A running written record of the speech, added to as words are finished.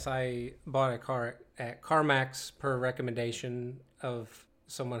I bought a car at CarMax per recommendation of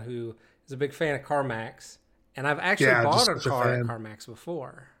someone who is a big fan of CarMax. And I've actually Yeah, bought just a such a car at fan. CarMax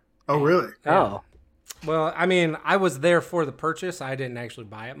before. Oh, And really? yeah. Oh, Well, I mean, I was there for the purchase. I didn't actually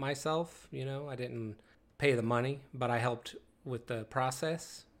buy it myself. I didn't pay the money, but I helped with the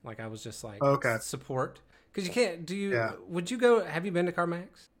process. Like I was just like Okay. support. Because you can't, Yeah. would you go, have you been to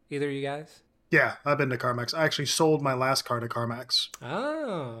CarMax? Either of you guys? Yeah, I've been to CarMax. I actually sold my last car to CarMax.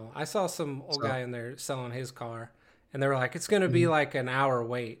 Oh, I saw some old So, guy in there selling his car, and they were like, "It's going to be mhm. like an hour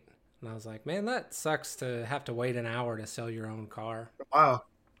wait." And I was like, "Man, that sucks to have to wait an hour to sell your own car." Wow.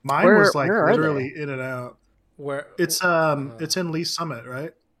 Mine where was like where are they? literally in and out. Where, It's in Lee Summit,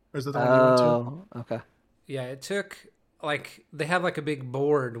 right? Or is that the one you went to? Oh, okay. yeah, it took like they have like a big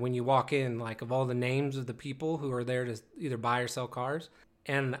board when you walk in, like of all the names of the people who are there to either buy or sell cars,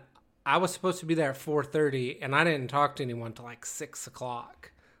 and I was supposed to be there at 4:30, and I didn't talk to anyone till like 6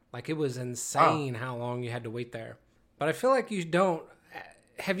 o'clock. Like it was Wow. insane how long you had to wait there. But I feel like you don't.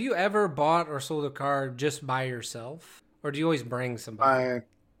 Have you ever bought or sold a car just by yourself, or do you always bring somebody? My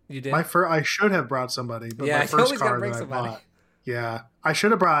You my did. first I should have brought somebody, but Yeah, my you first always got to car bring that I somebody. bought, yeah, I should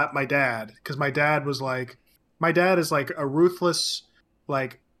have brought my dad because my dad is like a ruthless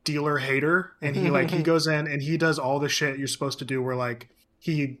like dealer hater, and he goes in and he does all the shit you're supposed to do, where like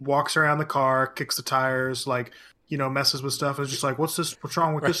he walks around the car, kicks the tires, like messes with stuff, and is just like, what's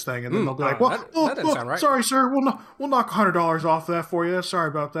wrong with Right. this thing? And then they'll be like, well, That doesn't sound right. sorry sir, we'll knock $100 off that for you, sorry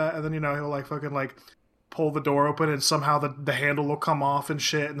about that. And then he'll like fucking like pull the door open, and somehow the handle will come off and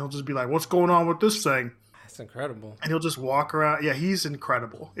shit, and he'll just be like, what's going on with this thing? That's incredible. And he'll just walk around. Yeah, he's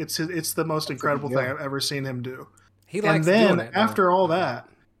incredible. It's the most That's a good incredible thing deal. I've ever seen him do. He And likes doing then it though. after all I bet. that,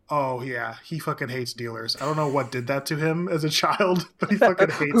 oh yeah, he fucking hates dealers. I don't know what did that to him as a child, but he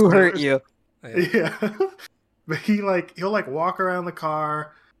fucking hates Who hurt dealers. you? Yeah. Yeah. But he'll like walk around the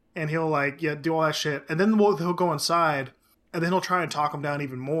car, and he'll like do all that shit, and then he'll go inside, and then he'll try and talk them down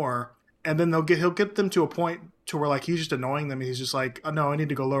even more, and then he'll get them to a point to where like he's just annoying them, and he's just like, oh no, I need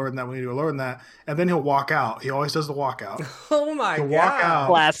to go lower than that, we need to go lower than that, and then he'll walk out. He always does the walkout. Oh my He'll god. walk out.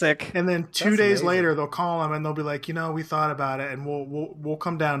 Classic. And then 2 That's days amazing. later, they'll call him and they'll be like, we thought about it, and we'll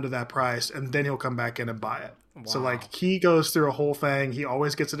come down to that price, and then he'll come back in and buy it. So Wow. like he goes through a whole thing. He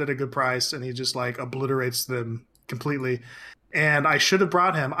always gets it at a good price, and he just like obliterates them completely. And I should have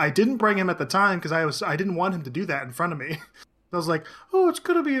brought him. I didn't bring him at the time because I didn't want him to do that in front of me. I was like, oh, it's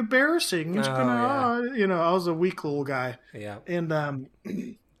gonna be embarrassing. It's Oh, gonna, I was a weak little guy, Yeah. and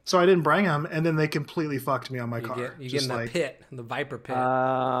so I didn't bring him. And then they completely fucked me on my You car. get in the pit, the viper pit.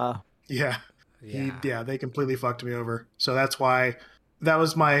 Yeah. Yeah. They completely fucked me over. So that's why that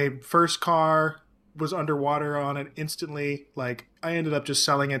was my first car, was underwater on it instantly. Like I ended up just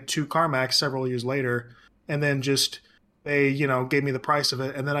selling it to CarMax several years later, and then just they, gave me the price of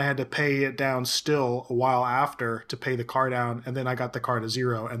it, and then I had to pay it down still a while after to pay the car down, and then I got the car to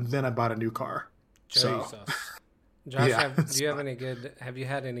zero, and then I bought a new car. So Jesus. Josh, yeah. have you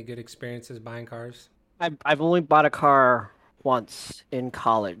had any good experiences buying cars? I've only bought a car once in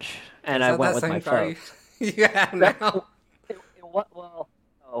college, and Is I that went that with my same car phone. you have now? Well, no.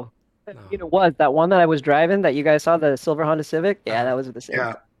 Oh. It was that one that I was driving that you guys saw, the silver Honda Civic. Yeah, Uh-huh. that was the same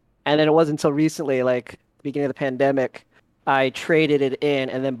Yeah. car. And then it wasn't until recently, like the beginning of the pandemic, I traded it in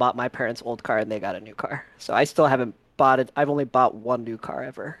and then bought my parents' old car, and they got a new car. So I still haven't bought it. I've only bought one new car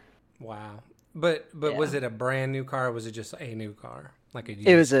ever. Wow. But was Yeah. it a brand new car or was it just a new car? Like a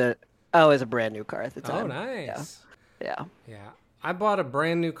It was used? it was a brand new car at the Oh, time. nice. Yeah. Yeah. I bought a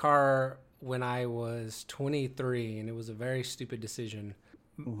brand new car when I was 23 and it was a very stupid decision.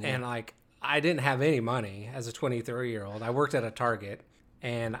 Mhm. And like I didn't have any money as a 23-year-old. I worked at a Target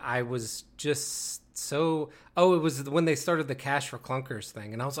and I was just it was when they started the cash for clunkers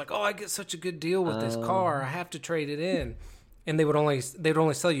thing and I was like, "Oh, I get such a good deal with this car. I have to trade it in." And they'd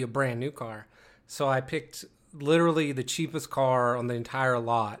only sell you a brand new car. So I picked literally the cheapest car on the entire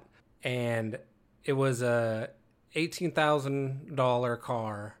lot and it was a $18,000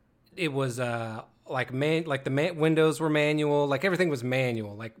 car. It was windows were manual, like everything was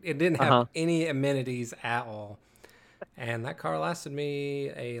manual. Like it didn't have Uh-huh. any amenities at all. And that car lasted me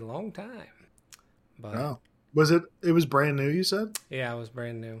a long time. But Oh. It was brand new, you said? yeah, it was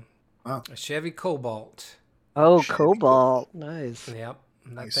brand new. Wow. A Chevy Cobalt. Oh, Chevy Cobalt. Nice. Yep.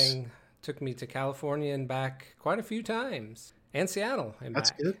 That Nice. thing took me to California and back quite a few times. And Seattle and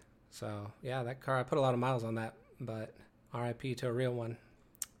That's back. good. So yeah, that car I put a lot of miles on that, but RIP to a real one.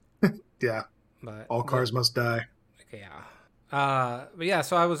 Yeah. But All cars must die. yeah. But yeah,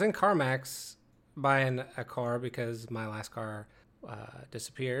 so I was in CarMax buying a car because my last car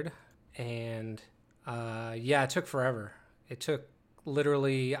disappeared. And yeah, it took forever. It took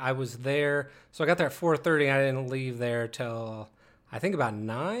literally, I was there. So I got there at 4:30. I didn't leave there till I think about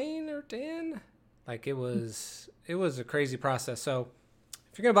 9 or 10. Like it was a crazy process. So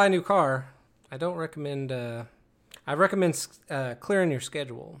if you're gonna buy a new car, I don't recommend. I recommend clearing your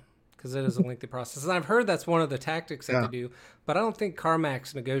schedule because it is a lengthy process. And I've heard that's one of the tactics that they do, but I don't think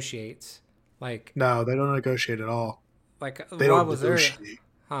CarMax negotiates. Like no, they don't negotiate at all. Like They don't negotiate.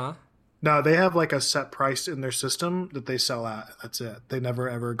 Huh? No, they have like a set price in their system that they sell at. That's it. They never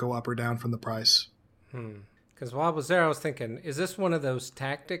ever go up or down from the price. Because while I was there, I was thinking, is this one of those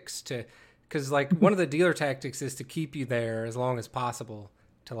tactics to? Because like one of the dealer tactics is to keep you there as long as possible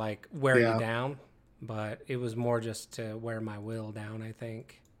to like wear you down. But it was more just to wear my will down, I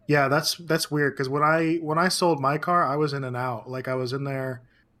think. Yeah, that's weird because when I sold my car, I was in and out. Like I was in there.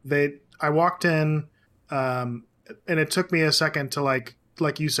 I walked in, and it took me a second to like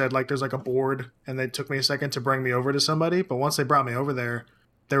you said, like there's like a board, and it took me a second to bring me over to somebody. But once they brought me over there,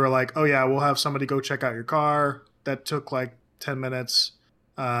 they were like, "Oh yeah, we'll have somebody go check out your car." That took like 10 minutes.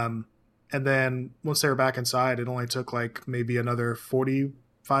 And then once they were back inside, it only took like maybe another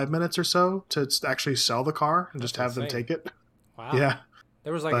 45 minutes or so to actually sell the car and just have them take it. Wow. Yeah.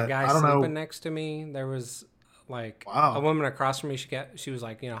 There was like a guy sleeping next to me. There was like a woman across from me. She was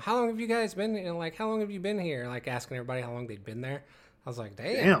like, how long have you guys been? And like, how long have you been here? Like asking everybody how long they'd been there. I was like,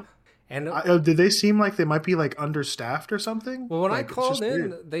 damn. And did they seem like they might be like understaffed or something? Well, when I called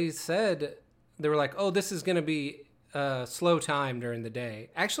in, they said they were like, "Oh, this is going to be slow time during the day."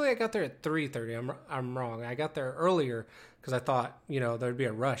 Actually, I got there at 3:30. I'm wrong. I got there earlier because I thought there'd be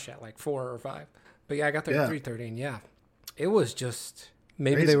a rush at like 4 or 5. But yeah, I got there at 3:30, and it was just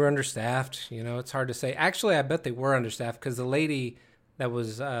maybe crazy. They were understaffed. It's hard to say. Actually, I bet they were understaffed because the lady that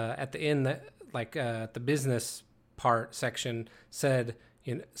was at the end, the business part section said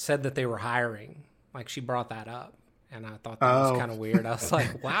that they were hiring. Like she brought that up. And I thought that was kind of weird. I was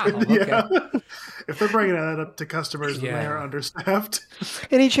like, wow, okay. If they're bringing that up to customers when they are understaffed.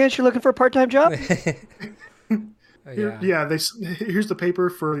 Any chance you're looking for a part-time job? Here's the paper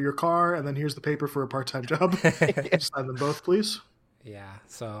for your car, and then here's the paper for a part-time job. Sign them both, please. Yeah,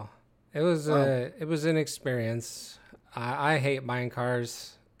 so it was an experience. I hate buying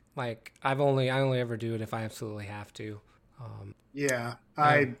cars. Like I only ever do it if I absolutely have to.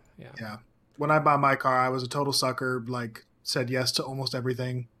 When I bought my car, I was a total sucker, like said yes to almost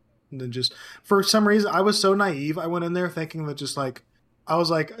everything. And then just, for some reason, I was so naive. I went in there thinking that just like, I was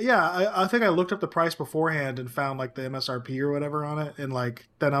like, I think I looked up the price beforehand and found like the MSRP or whatever on it. And like,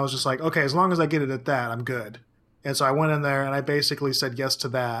 then I was just like, okay, as long as I get it at that, I'm good. And so I went in there and I basically said yes to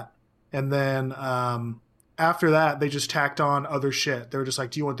that. And then, after that, they just tacked on other shit. They were just like,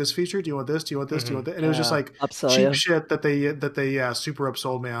 "Do you want this feature? Do you want this? Do you want this? Do you want that?" And it was just like cheap shit that they super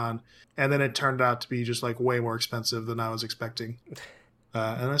upsold me on. And then it turned out to be just like way more expensive than I was expecting.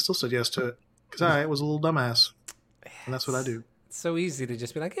 And I still said yes to it because I was a little dumbass, and that's what I do. It's so easy to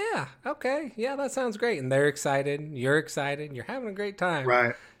just be like, "Yeah, okay, yeah, that sounds great," and they're excited, you're having a great time,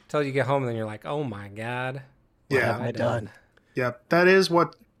 right? Until you get home, and then you're like, "Oh my god, what have I done?" Yeah, that is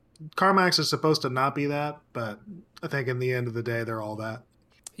what. CarMax is supposed to not be that, but I think in the end of the day, they're all that.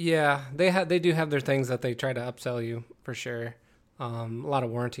 Yeah, they do have their things that they try to upsell you for sure. A lot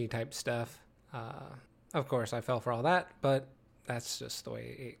of warranty type stuff. Of course, I fell for all that, but that's just the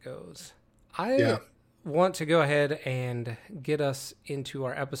way it goes. I want to go ahead and get us into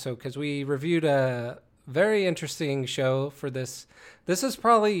our episode because we reviewed a very interesting show for this. This is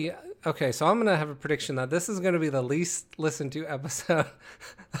probably... Okay, so I'm going to have a prediction that this is going to be the least listened to episode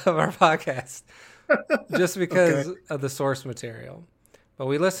of our podcast just because of the source material. But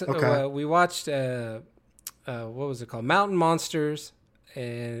we we watched, what was it called? Mountain Monsters,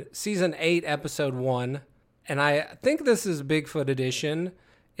 Season 8, Episode 1. And I think this is Bigfoot Edition.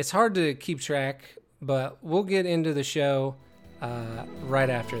 It's hard to keep track, but we'll get into the show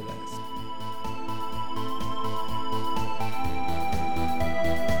right after this.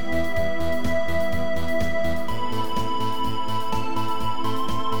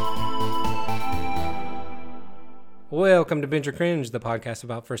 Welcome to Binge or Cringe, the podcast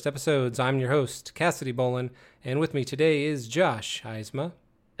about first episodes. I'm your host, Cassidy Bolin, and with me today is Josh Heisma.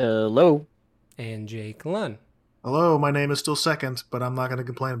 Hello. And Jake Lunn. Hello, my name is still second, but I'm not going to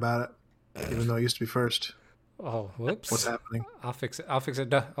complain about it, even though it used to be first. Oh, whoops. What's happening? I'll fix it.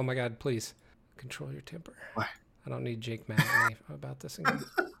 Duh. Oh my God, please. Control your temper. Why? I don't need Jake mad at me about this again.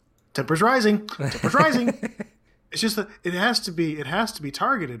 Temper's rising. Temper's rising. It's just that it has to be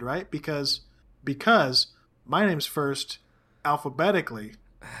targeted, right? Because my name's first alphabetically,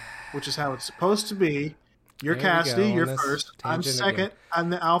 which is how it's supposed to be. You're Cassidy, you're first. I'm second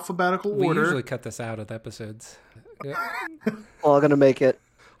on the alphabetical order. We usually cut this out of the episodes All gonna make it.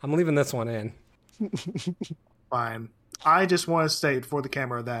 I'm leaving this one in. Fine. I just want to state for the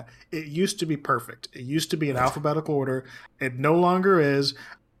camera that it used to be perfect. It used to be in alphabetical order. It no longer is.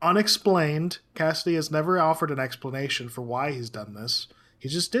 Unexplained. Cassidy has never offered an explanation for why he's done this. He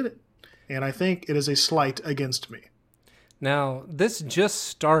just did it. And I think it is a slight against me. Now, this just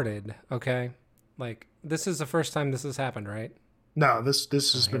started, okay? Like, this is the first time this has happened, right? No, this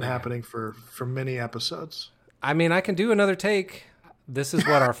has been happening for many episodes. I mean, I can do another take. This is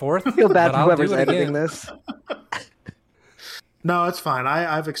what, our fourth? I feel bad But for I'll whoever's do it editing again. this. No, it's fine.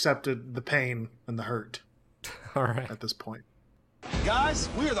 I've accepted the pain and the hurt All right. at this point. Guys,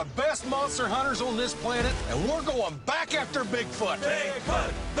 we are the best monster hunters on this planet, and we're going back after Bigfoot.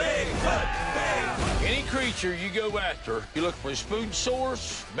 Bigfoot, Bigfoot, Bigfoot. Any creature you go after, you look for his food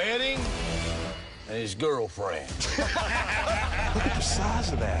source, bedding, and his girlfriend. Look at the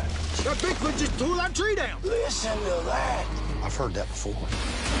size of that. That Bigfoot just blew that tree down. Listen to that. I've heard that before.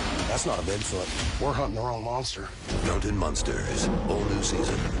 That's not a Bigfoot. We're hunting the wrong monster. Mountain Monsters, all new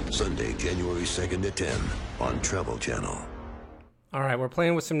season, Sunday, January 2nd at 10 on Travel Channel. All right, we're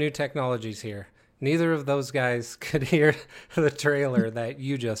playing with some new technologies here. Neither of those guys could hear the trailer that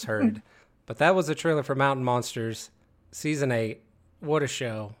you just heard. But that was a trailer for Mountain Monsters, Season 8. What a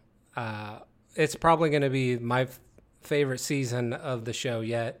show. It's probably going to be my favorite season of the show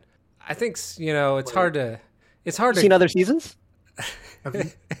yet. I think, it's hard to... Seen other seasons?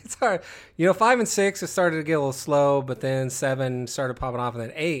 It's hard. 5 and 6, it started to get a little slow, but then 7 started popping off, and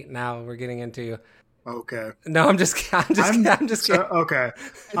then 8, now we're getting into... Okay. No, I'm just kidding. Okay.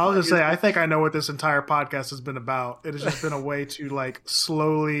 I was going to say, I think I know what this entire podcast has been about. It has just been a way to, like,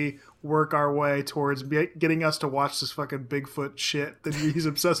 slowly work our way towards getting us to watch this fucking Bigfoot shit that he's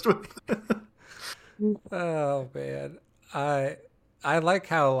obsessed with. Oh, man. I like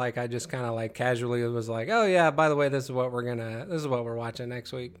how, like, I just kind of, like, casually was like, oh, yeah, by the way, this is what we're watching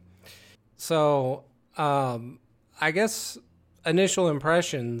next week. So, I guess initial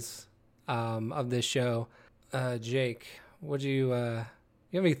impressions of this show. Jake, would you have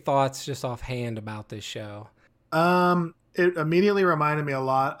any thoughts just offhand about this show? It immediately reminded me a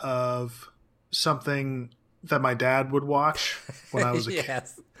lot of something that my dad would watch when I was a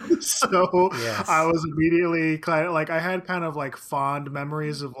Yes. kid. So Yes. I was immediately kind of like, I had kind of like fond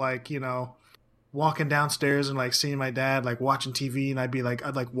memories of like, walking downstairs and like seeing my dad like watching TV, and I'd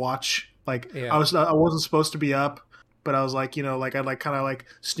like watch, like Yeah. I wasn't supposed to be up, but I was like, I'd like kind of like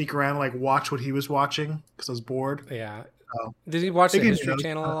sneak around and like watch what he was watching because I was bored. Yeah. Oh. Did he watch the Again, History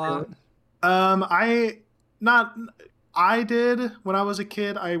Channel a lot? I did when I was a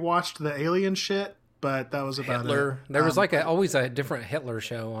kid. I watched the alien shit, but that was about Hitler. it. There was like always a different Hitler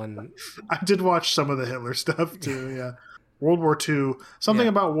show on. I did watch some of the Hitler stuff too. Yeah, World War II. Something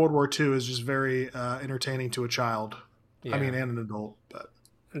about World War II is just very entertaining to a child. Yeah. I mean, and an adult, but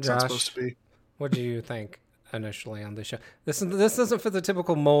it's not supposed Josh, to be. what do you think initially on this show? This doesn't fit the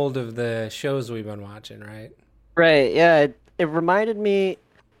typical mold of the shows we've been watching, right? Right, yeah. It reminded me...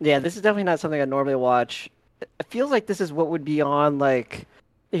 Yeah, this is definitely not something I normally watch. It feels like this is what would be on, like,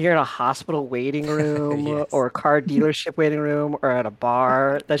 if you're in a hospital waiting room Yes. or a car dealership waiting room or at a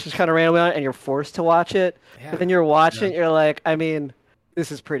bar that's just kind of randomly on and you're forced to watch it. Yeah. But then you're watching it, you're like, I mean,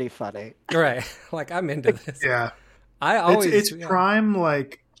 this is pretty funny. Right. Like, I'm into this. Yeah, I always. it's yeah. prime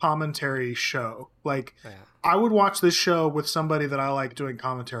like commentary show. Like Yeah. I would watch this show with somebody that I like doing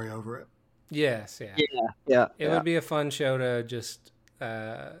commentary over it. Yes. Yeah. Yeah. It would be a fun show to just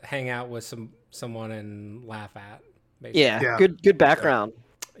hang out with someone and laugh at. Basically. Yeah, good background.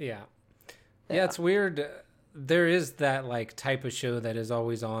 Yeah. Yeah, it's weird. There is that like type of show that is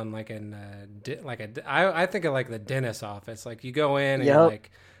always on like in I think of like the dentist office. Like you go in and you're like,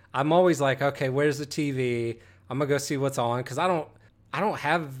 I'm always like, okay, where's the TV? I'm gonna go see what's on because I don't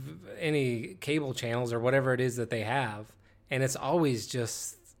have any cable channels or whatever it is that they have, and it's always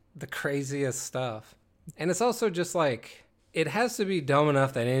just the craziest stuff. And it's also just like it has to be dumb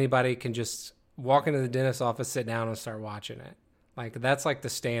enough that anybody can just walk into the dentist office, sit down, and start watching it. Like that's like the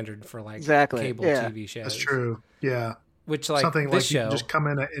standard for like cable TV shows. That's true. Yeah, Which like something this like show, you can just come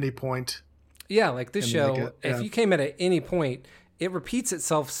in at any point. yeah, like this and show. make it, yeah. If you came in at any point, it repeats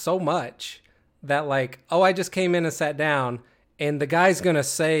itself so much that like, oh, I just came in and sat down, and the guy's gonna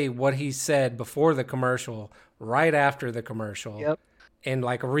say what he said before the commercial, right after the commercial. Yep. And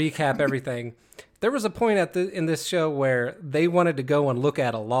like recap everything. There was a point in this show where they wanted to go and look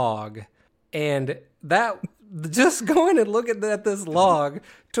at a log, and that just going and looking at this log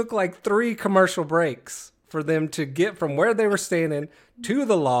took like 3 commercial breaks for them to get from where they were standing to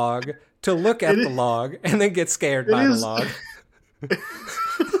the log to look at the log and then get scared by the log.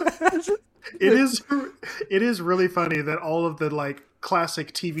 it is really funny that all of the like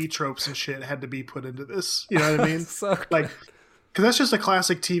classic TV tropes and shit had to be put into this. You know what I mean? So good. Like, because that's just a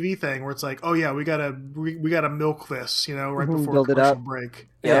classic TV thing where it's like, oh yeah, we gotta milk this, you know, right before build it commercial up. break.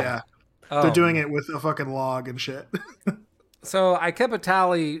 Yeah. Yeah. Oh. They're doing it with a fucking log and shit. So I kept a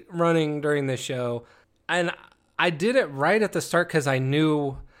tally running during this show, and I did it right at the start because I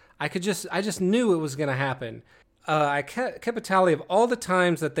just knew it was going to happen. I kept a tally of all the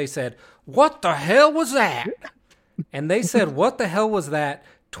times that they said, "What the hell was that?" And they said, "What the hell was that?"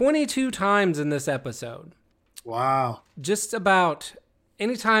 22 times in this episode. Wow. Just about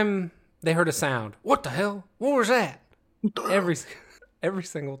anytime they heard a sound. What the hell? What was that? Every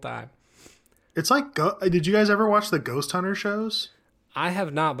single time. It's like, did you guys ever watch the Ghost Hunter shows? I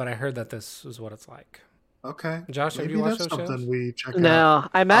have not, but I heard that this is what it's like. Okay. Josh, have maybe you watched that's those something shows? we check out. No,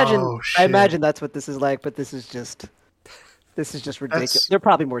 I Oh, shit. imagine that's what this is like, but this is just ridiculous. That's- They're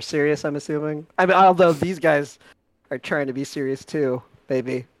probably more serious, I'm assuming. I mean, although these guys are trying to be serious too,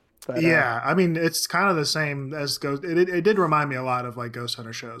 maybe. But, Yeah, I mean, it's kind of the same as Ghost. It did remind me a lot of like Ghost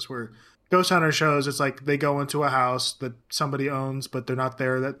Hunter shows, where Ghost Hunter shows, it's like they go into a house that somebody owns, but they're not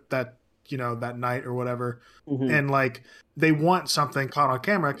there that you know, that night or whatever, and like they want something caught on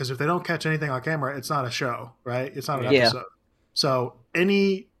camera, because if they don't catch anything on camera, it's not a show, right? It's not an Yeah. episode. So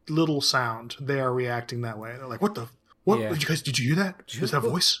any little sound, they are reacting that way. They're like, "What? Yeah. Did you hear that? Is that a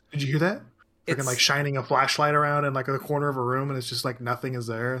voice? Did you hear that?" Freaking It's- like shining a flashlight around in like the corner of a room, and it's just like nothing is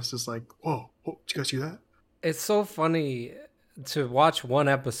there. It's just like, whoa, did you guys see that? It's so funny to watch one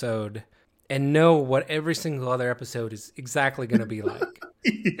episode and know what every single other episode is exactly going to be like.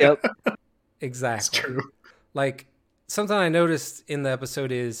 Yep. Exactly. It's true. Like, something I noticed in the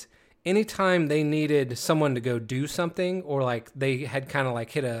episode is anytime they needed someone to go do something, or like they had kind of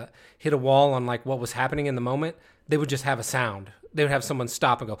like hit a wall on like what was happening in the moment, they would just have a sound. They would have someone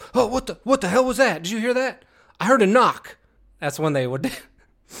stop and go, "Oh, what the hell was that? Did you hear that? I heard a knock." That's when they would.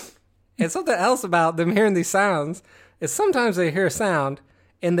 And something else about them hearing these sounds is sometimes they hear a sound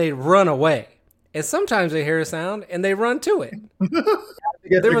and they run away, and sometimes they hear a sound and they run to it.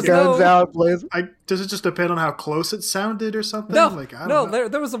 Get There the was guns no- out, please. Does it just depend on how close it sounded or something? No, like, I no. don't know.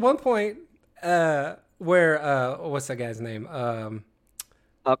 There was one point where what's that guy's name?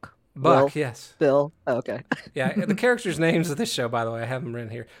 Buck. Buck. Will, Yes. Bill. Oh, okay. Yeah. The characters' names of this show, by the way, I have them written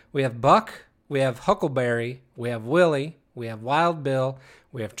here. We have Buck. We have Huckleberry. We have Willie. We have Wild Bill.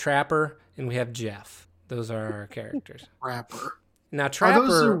 We have Trapper, and we have Jeff. Those are our characters. Rapper. Now, Are those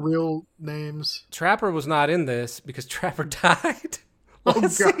Trapper their real names? was not in this because Trapper died. Oh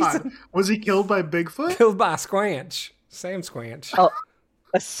last God! season. Was he killed by Bigfoot? Killed by Squanch. Sam Squanch. Oh,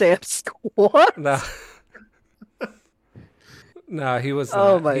 a Sam Squat? No. No, he was.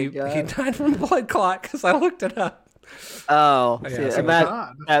 Oh not. my He God. died from blood clot because I looked it up. Oh, Yeah, see, so and that,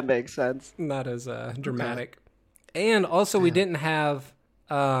 God. that makes sense. Not as dramatic. And also, we didn't have.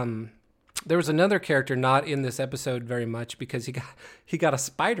 There was another character not in this episode very much because he got a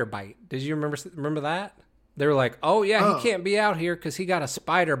spider bite. Did you remember that? They were like, "Oh yeah, he can't be out here because he got a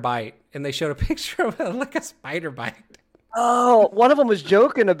spider bite," and they showed a picture of it like a spider bite. Oh, one of them was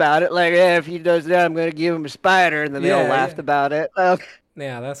joking about it, like, if he does that, I'm going to give him a spider, and then they all Yeah, laughed yeah. about it. Oh,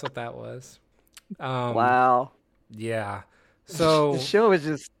 Yeah, that's what that was. wow. Yeah. So The show is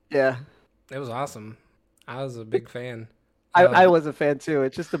just, yeah. it was awesome. I was a big fan. I was a fan too.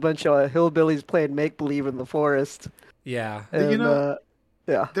 It's just a bunch of hillbillies playing make believe in the forest. Yeah. And, You know-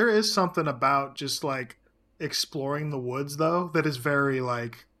 yeah. There is something about just like exploring the woods though that is very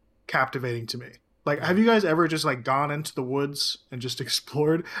like captivating to me. Like, have you guys ever just like gone into the woods and just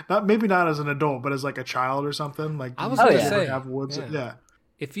explored? Maybe not as an adult, but as like a child or something. Like, I was you gonna guys ever say, have woods. yeah. Yeah,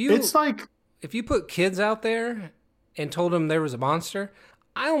 If you it's like if you put kids out there and told them there was a monster,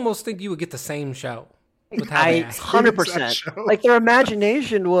 I almost think you would get the same show. With how they I act. 100%. show. Like their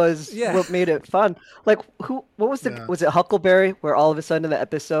imagination was Yeah. what made it fun. Like what was the Yeah. was it Huckleberry where all of a sudden in the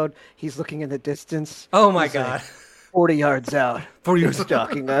episode he's looking in the distance Oh my He's like, god! 40 yards out. 40 He's yards.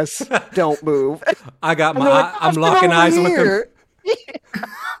 stalking us. Don't move. I got And my. they're like, I'm "Austin, locking over eyes with them. here."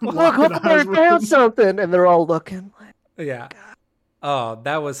 Look, Locking Huckleberry eyes with found them. something, and they're all looking. Yeah. Oh,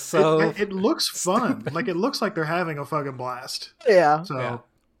 that was so. it looks fun. Like, it looks like they're having a fucking blast. Yeah. So Yeah.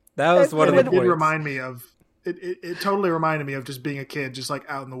 That was one of and the it did points. remind me of it totally reminded me of just being a kid, just like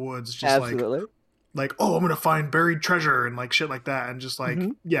out in the woods, just Absolutely. like oh, I'm gonna find buried treasure and like shit like that, and just like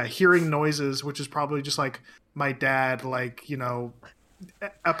yeah, hearing noises, which is probably just like my dad, like, you know,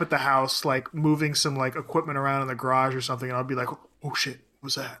 up at the house, like moving some like equipment around in the garage or something, and I'll be like, oh shit, what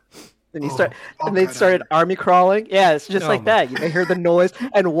was that? And you Oh, start, all and they cut started out. army crawling. Yeah, it's just Oh like my- that. You may hear the noise,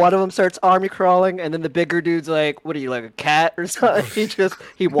 and one of them starts army crawling, and then the bigger dude's like, "What are you, like a cat or something?"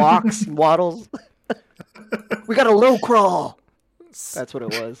 He walks, waddles. We got a low crawl. That's what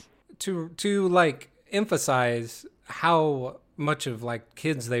it was. To like emphasize how much of like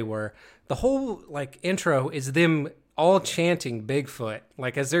kids they were, the whole like intro is them all chanting Bigfoot.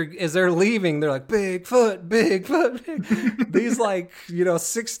 Like as they're leaving, they're like Bigfoot, Bigfoot, Big. These like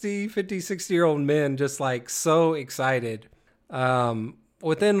 60-year-old men just like so excited.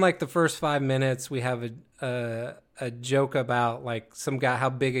 Within like the first 5 minutes, we have a joke about like some guy, how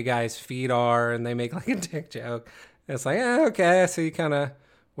big a guy's feet are, and they make like a dick joke. It's like, okay, I see kind of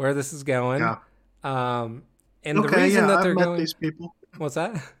where this is going. Yeah. And the reason that they're I've met going, these people. what's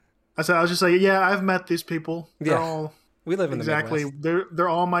that? I was just like, yeah, I've met these people. They're Yeah. all We live in the exactly. Midwest. They're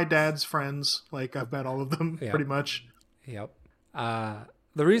all my dad's friends. Like I've met all of them Yeah. pretty much. Yep.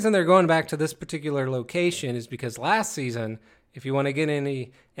 The reason they're going back to this particular location is because last season, if you want to get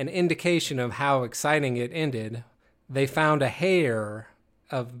an indication of how exciting it ended, they found a hair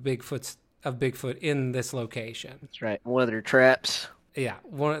of Bigfoot in this location. That's right. One of their traps. Yeah,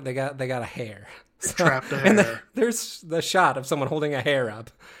 they got a hair. So- Trapped a and hair. there's the shot of someone holding a hair up.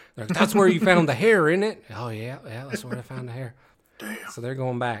 They're like, that's where you found the hair, isn't it? Oh yeah, that's where I found the hair. Damn. So they're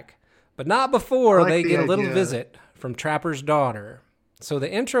going back, but not before I like they the get a little idea. visit from Trapper's daughter. So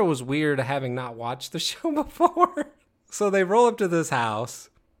the intro was weird, having not watched the show before. So they roll up to this house,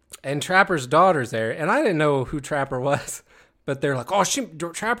 and Trapper's daughter's there, and I didn't know who Trapper was, but they're like, "Oh,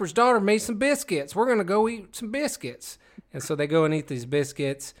 Trapper's daughter made some biscuits. We're gonna go eat some biscuits." And so they go and eat these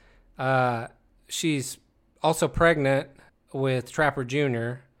biscuits. She's also pregnant with Trapper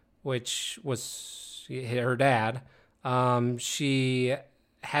Jr., which was her dad. She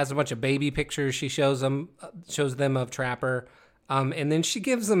has a bunch of baby pictures. She shows them of Trapper. And then she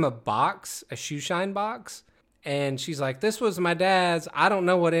gives them a box, a shoe shine box. And she's like, "This was my dad's. I don't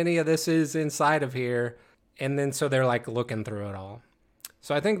know what any of this is inside of here." And then so they're like looking through it all.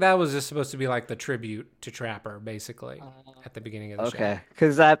 So I think that was just supposed to be like the tribute to Trapper, basically, at the beginning of the show. Okay,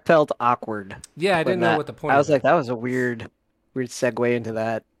 because that felt awkward. Yeah, I when didn't know that- what the point I was of like, that was a weird segue into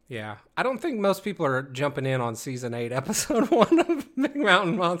that. Yeah. I don't think most people are jumping in on season 8, episode 1 of Big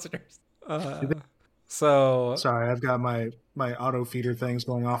Mountain Monsters. So Sorry, I've got my auto feeder things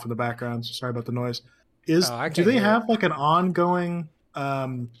going off in the background. So sorry about the noise. I Do can't they hear have like an ongoing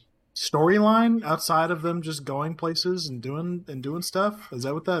storyline outside of them just going places and doing stuff? Is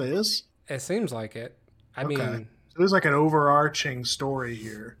that what that is? it seems like it. I Okay. mean, So there's like an overarching story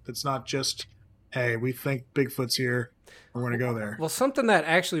here that's not just, hey, we think Bigfoot's here, we're going to go there. well, something that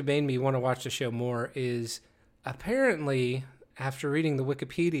actually made me want to watch the show more is apparently, after reading the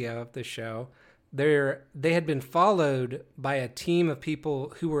Wikipedia of the show, they had been followed by a team of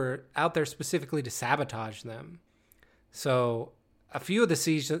people who were out there specifically to sabotage them. So a few of the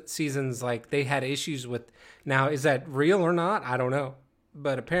seasons, like they had issues with. Now, is that real or not? I don't know.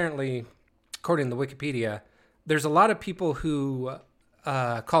 But apparently, according to Wikipedia, there's a lot of people who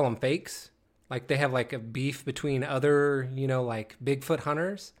call them fakes. Like they have like a beef between other, like Bigfoot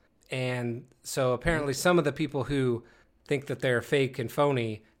hunters. And so apparently some of the people who think that they're fake and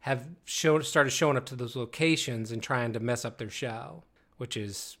phony have started showing up to those locations and trying to mess up their show, which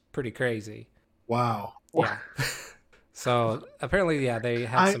is pretty crazy. Wow. Yeah. So apparently, yeah, they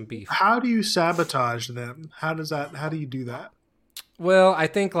have some beef. How do you sabotage them? How do you do that? Well, I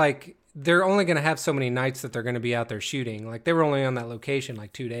think like they're only going to have so many nights that they're going to be out there shooting. Like they were only on that location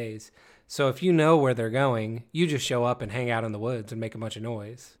like 2 days. So if you know where they're going, you just show up and hang out in the woods and make a bunch of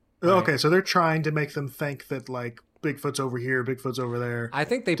noise. Right? Okay, so they're trying to make them think that like Bigfoot's over here, Bigfoot's over there. I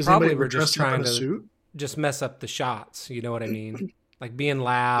think they Does probably anybody were just dressed up in trying a to suit? just mess up the shots. You know what I mean? Like being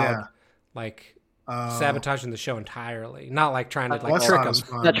loud, Yeah. like sabotaging the show entirely. Not like trying to like That's trick not them. as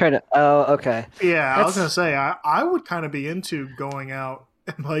fun. Not trying to. Oh, okay. Yeah, I was That's- gonna say I would kind of be into going out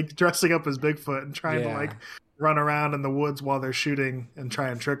and like dressing up as Bigfoot and trying to Yeah. like run around in the woods while they're shooting and try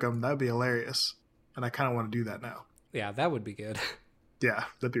and trick them. That'd be hilarious, and I kind of want to do that now. Yeah, that would be good. Yeah,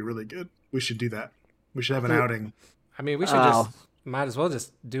 that'd be really good. We should do that. We should have an outing. I mean, we should Wow. just might as well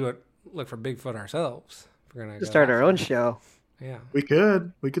just do it. Look for Bigfoot ourselves. If we're gonna To go start that our far. own show. Yeah, We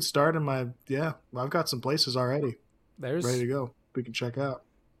could start in my I've got some places already there's. ready to go. We can check out.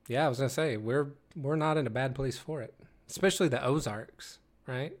 Yeah, I was gonna say we're not in a bad place for it, especially the Ozarks,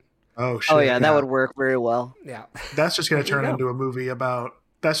 right? Oh shit! Oh yeah, that would work very well. Yeah. That's just gonna There you turn go. into a movie about.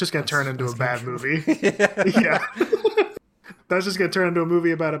 That's just gonna turn into a bad movie. yeah. Yeah. That's just gonna turn into a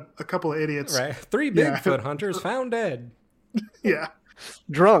movie about a couple of idiots. Right. 3 Yeah. Bigfoot hunters found dead. Yeah.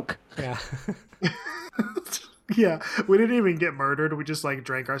 Drunk. Yeah. Yeah, we didn't even get murdered. We just like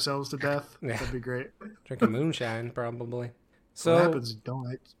drank ourselves to death. Yeah. That'd be great. Drinking moonshine, probably. So what happens?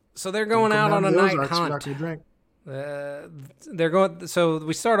 Don't So they're going out on a night hunt. Drink. They're going. So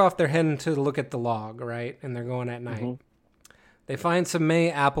we start off. They're heading to look at the log, right? And they're going at night. They find some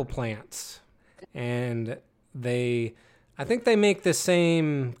May apple plants, and I think they make the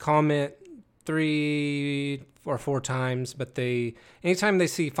same comment 3 or 4 times. But anytime they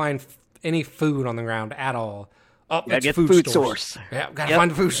find any food on the ground at all, Gotta get the food food source. Yeah, gotta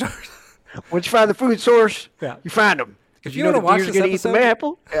find the food source. Once you find the food source, Yeah. you find them. If you want to watch this eat some episode,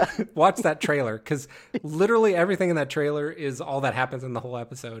 apple, watch that trailer, because literally everything in that trailer is all that happens in the whole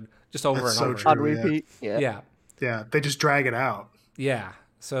episode, just over That's and so over. true. on repeat. Yeah. Yeah, they just drag it out. Yeah.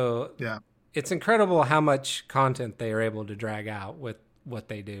 So Yeah. it's incredible how much content they are able to drag out with what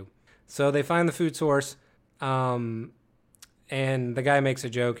they do. So they find the food source, and the guy makes a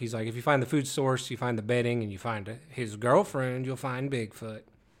joke. He's like, if you find the food source, you find the bedding, and you find his girlfriend, you'll find Bigfoot.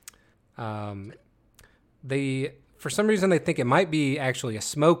 For some reason, they think it might be actually a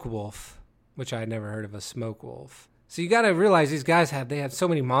smoke wolf, which I had never heard of a smoke wolf. So you got to realize these guys had so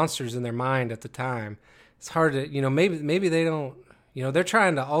many monsters in their mind at the time. It's hard to, maybe they don't, they're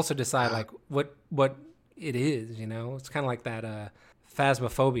trying to also decide like what it is, It's kind of like that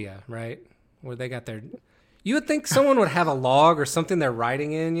Phasmophobia, right? Where they got their. You would think someone would have a log or something they're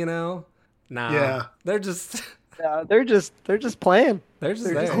writing in, Nah. Yeah. They're just. they're just playing. They're just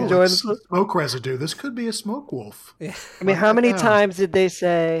They're there. just enjoying It's smoke residue. This could be a smoke wolf. Yeah. I mean, how many Yeah. times did they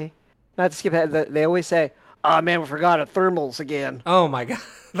say? Not to skip ahead. They always say, "Oh man, we forgot our thermals again." Oh my god.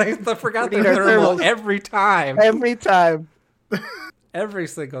 They forgot We the need our thermal thermals. every time. Every time. Every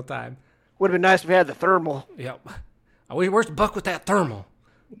single time. Would have been nice if we had the thermal. Yep. Where's the buck with that thermal?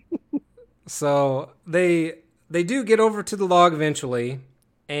 So they do get over to the log eventually,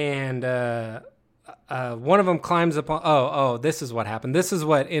 and one of them climbs up on. Oh, this is what happened. This is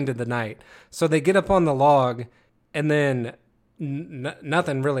what ended the night. So they get up on the log, and then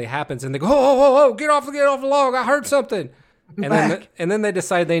nothing really happens, and they go, "Oh, get off the log! I heard something." And then they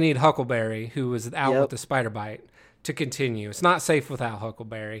decide they need Huckleberry, who was out with the spider bite, to continue. It's not safe without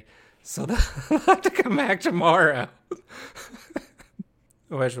Huckleberry, so they'll have to come back tomorrow,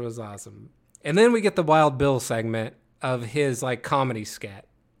 which was awesome. And then we get the Wild Bill segment of his like comedy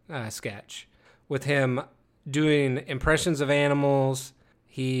sketch with him doing impressions of animals.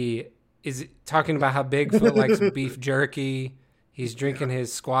 He is talking about how Bigfoot likes beef jerky. He's drinking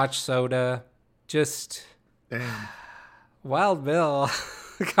his Squatch soda. Just Damn. Wild Bill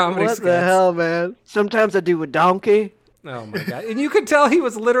comedy What sketch. the hell, man? Sometimes I do a donkey. Oh my god! And you could tell he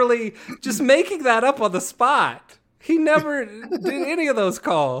was literally just making that up on the spot. He never did any of those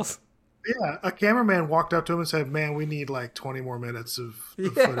calls. Yeah, a cameraman walked up to him and said, "Man, we need like 20 more minutes of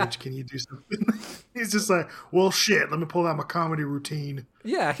footage. Can you do something?" He's just like, "Well, shit. Let me pull out my comedy routine."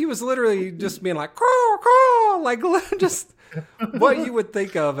 Yeah, he was literally just being like, "Caw, caw," like just what you would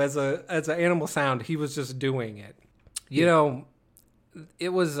think of as an animal sound. He was just doing it. It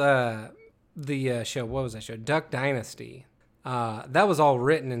was the show. What was that show? Duck Dynasty. That was all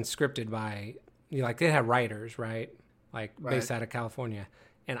written and scripted by they had writers, right? Based out of California.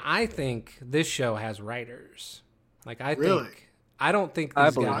 And I think this show has writers. I don't think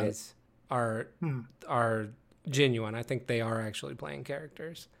these guys are genuine. I think they are actually playing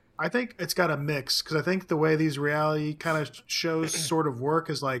characters. I think it's got a mix because I think the way these reality kind of shows sort of work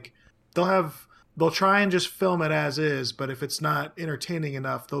is like they'll try and just film it as is, but if it's not entertaining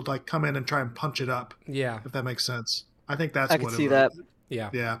enough, they'll like come in and try and punch it up. Yeah, if that makes sense. I think that's I can see that.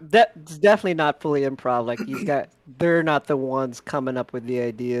 Yeah. That's definitely not fully improv. Like they're not the ones coming up with the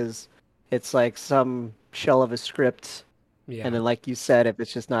ideas. It's like some shell of a script. Yeah. And then, like you said, if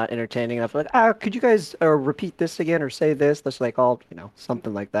it's just not entertaining enough, like, could you guys repeat this again or say this? Let's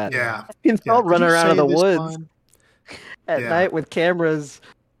something like that. Yeah. All running around in the woods line? at night with cameras,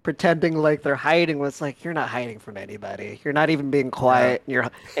 pretending like they're hiding. When it's like you're not hiding from anybody. You're not even being quiet.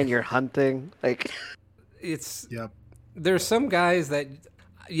 And you're hunting. Like there's some guys that,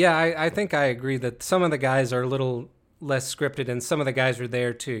 I think I agree that some of the guys are a little less scripted, and some of the guys are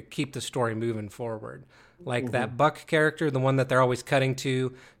there to keep the story moving forward. Like that Buck character, the one that they're always cutting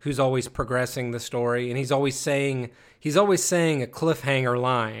to, who's always progressing the story, and he's always saying a cliffhanger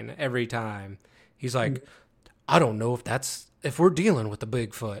line every time. He's like, I don't know if we're dealing with the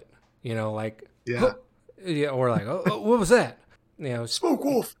Bigfoot, or like, what was that? Smoke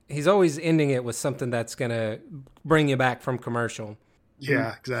wolf. He's always ending it with something that's gonna bring you back from commercial.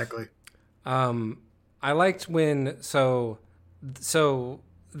 Yeah, exactly. I liked when so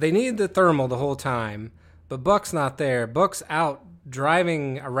they need the thermal the whole time, but Buck's not there. Buck's out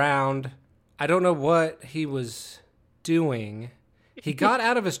driving around. I don't know what he was doing. He got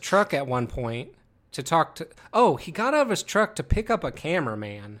out of his truck at one point to talk to... Oh, he got out of his truck to pick up a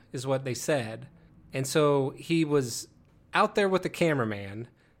cameraman, is what they said. And so he was out there with the cameraman,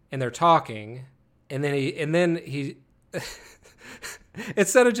 and they're talking, and then he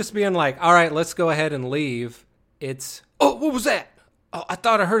instead of just being like, all right, let's go ahead and leave, it's, oh, what was that? Oh, I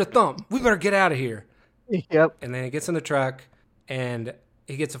thought I heard a thump. We better get out of here. Yep. And then he gets in the truck, and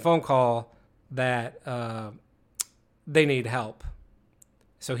he gets a phone call that they need help.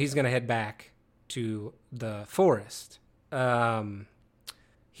 So he's going to head back to the forest.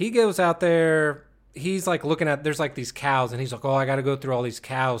 He goes out there. He's like looking at, there's like these cows, and he's like, oh, I got to go through all these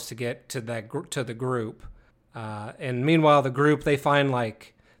cows to get to to the group. And meanwhile, the group, they find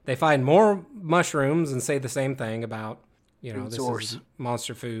more mushrooms and say the same thing about, this is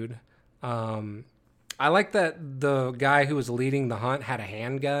monster food. I like that the guy who was leading the hunt had a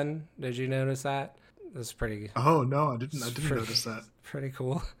handgun. Did you notice that? That's pretty. Oh no, I didn't notice that. Pretty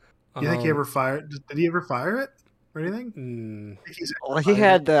cool. You think he ever fired? Did he ever fire it or anything? Well, he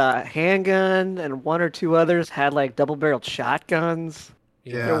had the handgun, and one or two others had like double-barreled shotguns.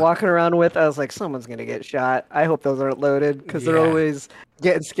 Yeah. They're walking around with. I was like, someone's gonna get shot. I hope those aren't loaded because they're always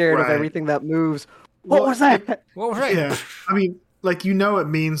getting scared of everything that moves. What was that? What was that? Yeah, I mean, like it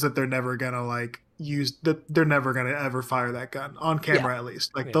means that they're never gonna they're never gonna ever fire that gun on camera at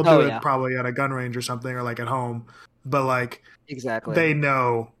least. Like they'll do it probably at a gun range or something or like at home, but like exactly they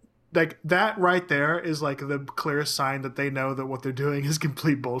know. Like that right there is like the clearest sign that they know that what they're doing is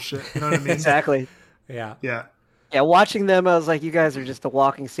complete bullshit. You know what I mean? Exactly. Yeah. Yeah. Yeah, watching them, I was like, you guys are just a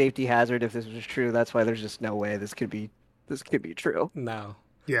walking safety hazard if this was true. That's why there's just no way this could be true. No.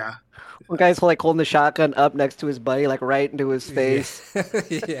 Yeah. One guy's like holding the shotgun up next to his buddy, like right into his face.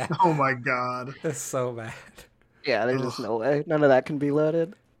 Yeah. Oh my God. That's so bad. Yeah, there's just no way. None of that can be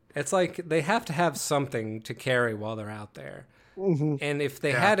loaded. It's like they have to have something to carry while they're out there. Mm-hmm. And if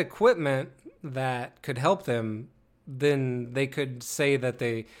they had equipment that could help them, then they could say that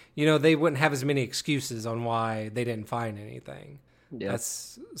they wouldn't have as many excuses on why they didn't find anything. Yeah.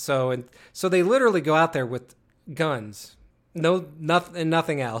 So they literally go out there with guns.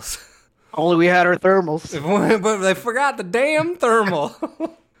 Nothing else. Only we had our thermals. But they forgot the damn thermal.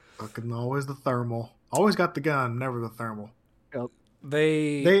 Fucking always the thermal. Always got the gun, never the thermal. Yep.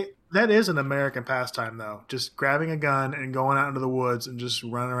 That is an American pastime, though. Just grabbing a gun and going out into the woods and just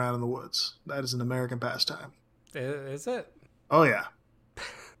running around in the woods. That is an American pastime. Is it? Oh, yeah.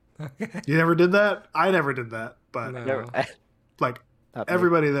 Okay. You never did that? I never did that. But No. like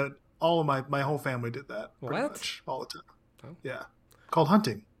everybody all of my whole family did that pretty What? much all the time. Oh. Yeah. Called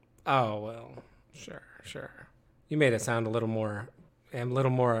hunting. Oh, well, sure. You made it sound a little more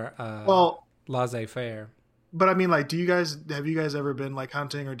laissez-faire. But I mean, like, have you guys ever been like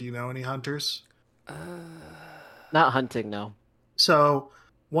hunting, or do you know any hunters? Not hunting, no. So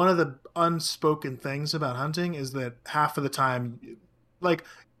one of the unspoken things about hunting is that half of the time, like,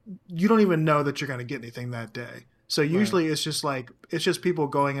 you don't even know that you're going to get anything that day. So usually it's just people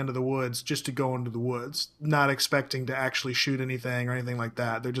going into the woods just to go into the woods, not expecting to actually shoot anything or anything like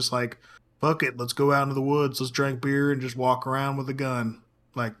that. They're just like, fuck it, let's go out into the woods, let's drink beer and just walk around with a gun.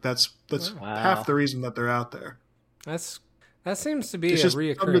 Like that's half the reason that they're out there. That seems to be it's a just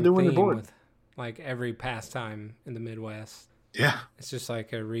reoccurring they're theme bored. with like every pastime in the Midwest. Yeah. It's just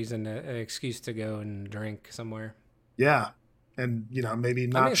like an excuse to go and drink somewhere. Yeah. And, maybe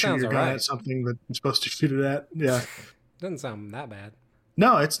not shoot your gun at something that you're supposed to shoot it at. Yeah. Doesn't sound that bad.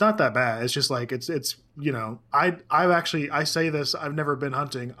 No, it's not that bad. It's just like, it's I say this, I've never been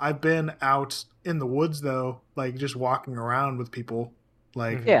hunting. I've been out in the woods though, like just walking around with people.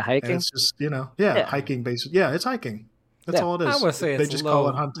 Like, hiking. And it's just, hiking basically. Yeah, it's hiking. That's all it is. I would say they it's just call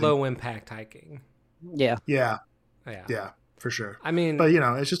it hunting. low impact hiking. Yeah. Yeah. Yeah. Yeah, for sure. I mean, but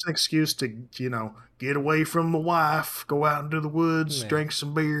it's just an excuse to, get away from the wife, go out into the woods, drink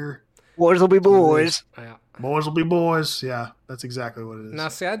some beer. Boys will be boys. Yeah. Boys will be boys. Yeah, that's exactly what it is. Now,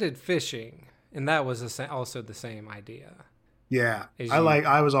 see, I did fishing, and that was also the same idea. Yeah,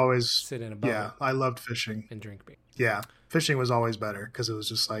 I was always sit in a boat. Yeah, I loved fishing and drink beer. Yeah, fishing was always better because it was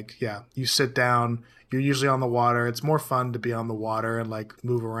just like, you sit down, you're usually on the water. It's more fun to be on the water and like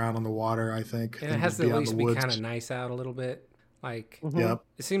move around on the water, I think. And it has to at least be kind of nice out a little bit. Like, Yep.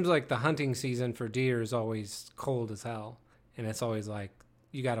 It seems like the hunting season for deer is always cold as hell, and it's always like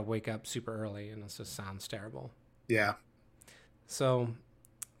you got to wake up super early, and it just sounds terrible. Yeah. So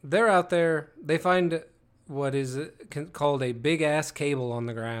they're out there. They find what is called a big ass cable on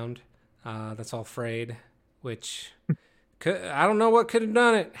the ground that's all frayed, which I don't know what could have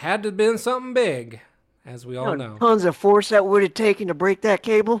done it. Had to have been something big, as we all know. Tons of force that would have taken to break that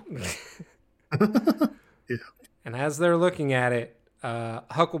cable. Yeah. And as they're looking at it,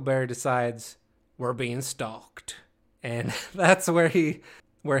 Huckleberry decides we're being stalked, and that's where he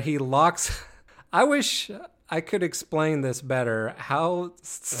locks. I wish I could explain this better. How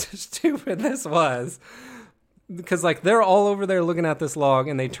stupid this was, because like they're all over there looking at this log,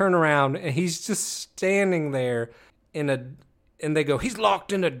 and they turn around, and he's just standing there and they go, he's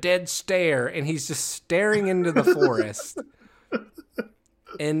locked in a dead stare, and he's just staring into the forest,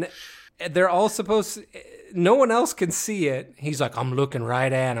 and they're all supposed to, no one else can see it. He's like, I'm looking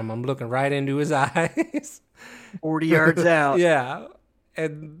right at him. I'm looking right into his eyes. 40 yards out. Yeah.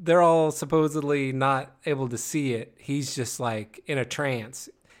 And they're all supposedly not able to see it. He's just like in a trance.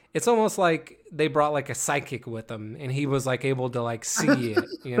 It's almost like they brought like a psychic with them and he was like able to like see it,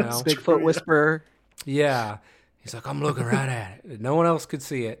 you know? Bigfoot whisperer. Yeah. He's like, I'm looking right at it. No one else could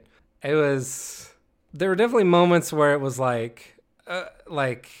see it. There were definitely moments where it was like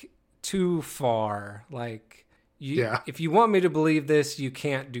too far. Like, if you want me to believe this, you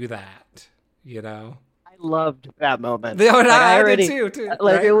can't do that, you know? I loved that moment. I already did too.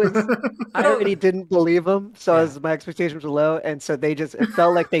 Like right? it was, I already didn't believe them, so my expectations were low, and so it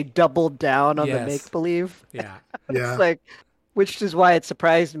felt like they doubled down on the make believe. Yeah, Yeah. It's like, which is why it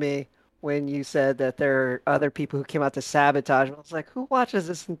surprised me when you said that there are other people who came out to sabotage. I was like, who watches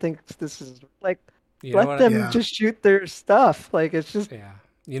this and thinks this is like? Let them just shoot their stuff. Like it's just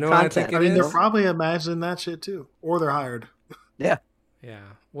You know content. what I think they're probably imagining that shit too, or they're hired. Yeah.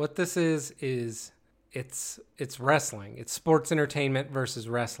 What this is it's wrestling. It's sports entertainment versus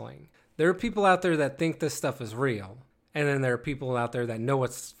wrestling. There are people out there that think this stuff is real, and then there are people out there that know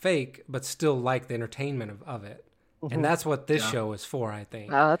it's fake but still like the entertainment of it. Mm-hmm. And that's what this show is for, I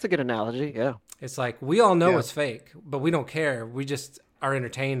think. Oh, that's a good analogy. Yeah. It's like we all know it's fake, but we don't care. We just are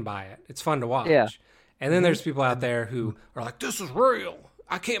entertained by it. It's fun to watch. Yeah. And then there's people out there who are like, this is real.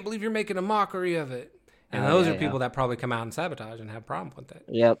 I can't believe you're making a mockery of it. And those are people that probably come out and sabotage and have a problem with it.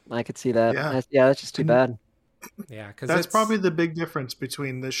 Yep, I could see that. That's just too bad. Yeah, because that's probably the big difference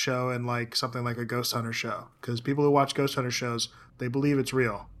between this show and like something like a Ghost Hunter show. Because people who watch Ghost Hunter shows, they believe it's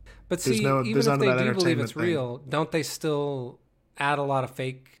real. But see, even if they do believe it's real, don't they still add a lot of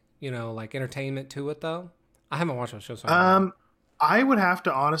fake, like entertainment to it though? I haven't watched those shows. I would have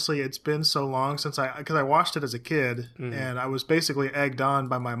to honestly. It's been so long since because I watched it as a kid, and I was basically egged on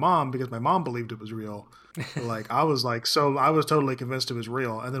by my mom because my mom believed it was real. I was totally convinced it was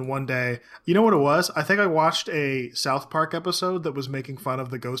real. And then one day, you know what it was? I think I watched a South Park episode that was making fun of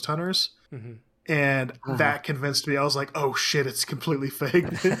the ghost hunters, and that convinced me. I was like, oh shit, it's completely fake,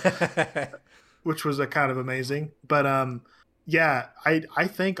 which was kind of amazing. But I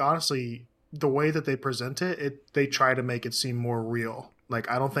think honestly, the way that they present it, they try to make it seem more real. Like,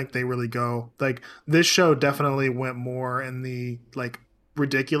 I don't think they really go like this show definitely went more in the like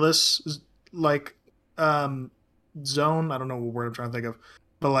ridiculous zone. I don't know what word I'm trying to think of,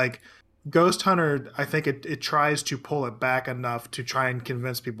 but like Ghost Hunter, I think it tries to pull it back enough to try and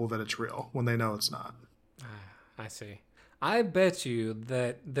convince people that it's real when they know it's not. I see. I bet you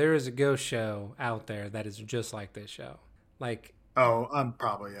that there is a ghost show out there that is just like this show. Like,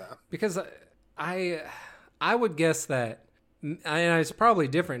 probably, yeah. Because I would guess that, and it's probably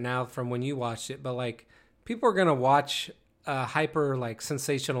different now from when you watched it, but like people are gonna watch a hyper like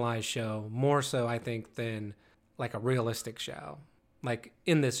sensationalized show more so, I think, than like a realistic show, like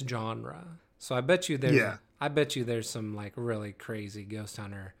in this genre. So I bet you there's some like really crazy Ghost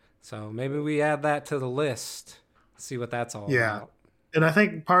Hunter. So maybe we add that to the list. See what that's all about. And I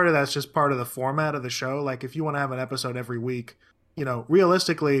think part of that's just part of the format of the show. Like if you want to have an episode every week,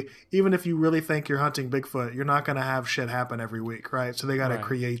 realistically, even if you really think you're hunting Bigfoot, you're not going to have shit happen every week, right? So they got to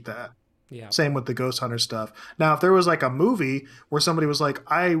create that. Yeah. Same with the Ghost Hunter stuff. Now, if there was like a movie where somebody was like,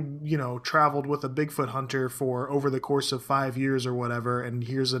 I, traveled with a Bigfoot hunter for over the course of 5 years or whatever, and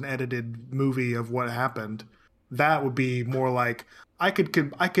here's an edited movie of what happened, that would be more like,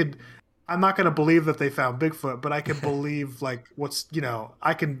 I'm not going to believe that they found Bigfoot, but I can believe like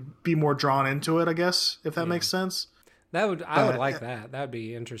I can be more drawn into it, I guess, if that makes sense. I would like that. That would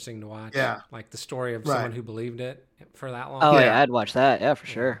be interesting to watch. Yeah. Like the story of someone who believed it for that long. Oh yeah, I'd watch that. Yeah, for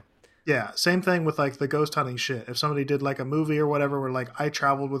sure. Yeah. Same thing with like the ghost hunting shit. If somebody did like a movie or whatever where like I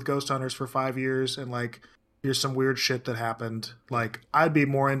traveled with ghost hunters for 5 years and like here's some weird shit that happened, like I'd be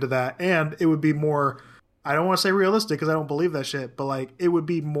more into that. And it would be more, I don't want to say realistic because I don't believe that shit, but like it would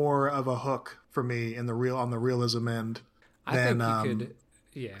be more of a hook for me on the realism end than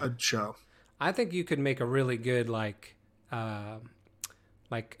a show. I think you could make a really good I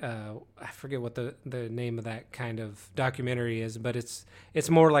forget what the name of that kind of documentary is, but it's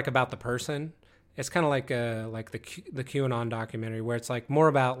more like about the person. It's kind of like the QAnon documentary where it's like more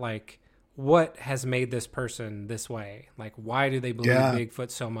about like what has made this person this way? Like, why do they believe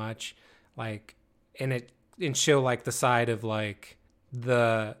Bigfoot so much? Like, and show like the side of like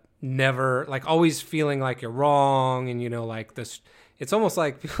the never, like always feeling like you're wrong. And, you know, like this, it's almost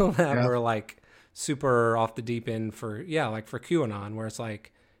like people that were like super off the deep end for QAnon, where it's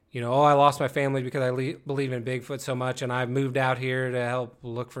like, you know, oh, I lost my family because I believe in Bigfoot so much, and I've moved out here to help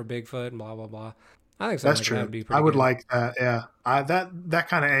look for Bigfoot and blah blah blah. I think that's like true. That would be pretty I would good. like that. Yeah, that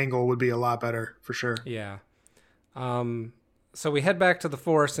kind of angle would be a lot better for sure. Yeah. So we head back to the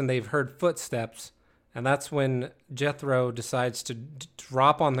forest, and they've heard footsteps, and that's when Jethro decides to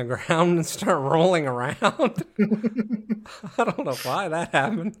drop on the ground and start rolling around. I don't know why that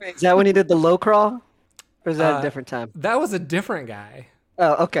happened. Is that when he did the low crawl, or is that a different time? That was a different guy.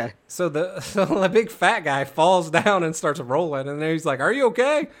 Oh, okay. So the big fat guy falls down and starts rolling, and then he's like, "Are you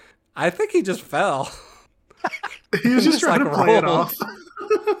okay?" I think he just fell. He was just trying like to play it rolled. off.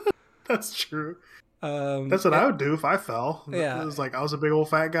 That's true. That's what I would do if I fell. Yeah. It was like I was a big old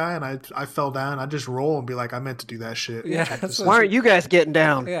fat guy and I fell down. I'd just roll and be like, I meant to do that shit. Yeah, Check that's this Why out. aren't you guys getting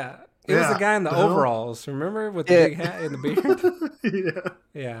down? Yeah. It was the guy in the overalls, remember? With the big hat and the beard?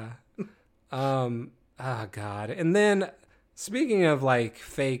 Yeah. Yeah. Oh, God. And then, speaking of, like,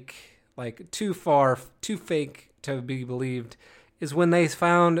 fake, like, too fake to be believed, is when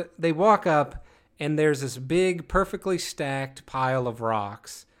they walk up, and there's this big, perfectly stacked pile of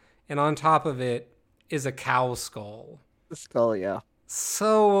rocks, and on top of it is a cow skull. The skull, yeah.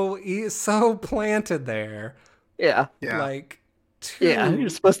 So planted there. Yeah. Like, Yeah, you're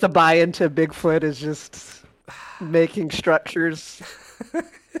supposed to buy into Bigfoot is just making structures.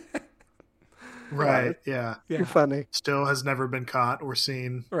 Right. Yeah. You're funny. Still has never been caught or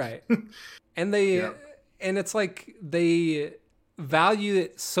seen. Right. And and it's like they value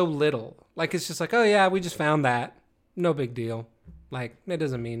it so little. Like, it's just like, oh yeah, we just found that. No big deal. Like, it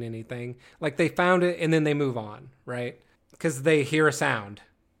doesn't mean anything. Like, they found it and then they move on, right? Because they hear a sound.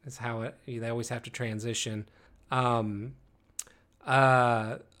 That's how they always have to transition. I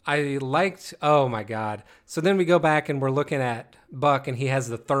liked, oh my God. So then we go back and we're looking at Buck, and he has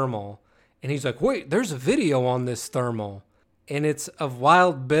the thermal, and he's like, wait, there's a video on this thermal, and it's of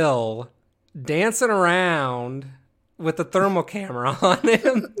Wild Bill dancing around with the thermal camera on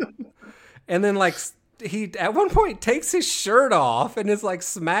him. And then like he at one point takes his shirt off and is like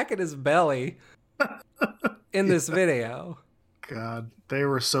smacking his belly in this video. God, they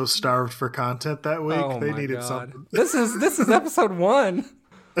were so starved for content that week. Oh They my needed God. something. This is episode 1.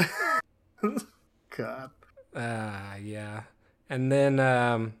 God. Yeah. And then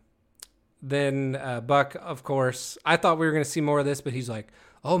Buck, of course, I thought we were going to see more of this, but he's like,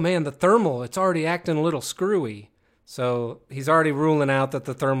 oh man, the thermal, it's already acting a little screwy. So he's already ruling out that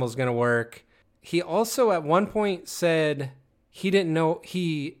the thermal is going to work. He also at one point said he didn't know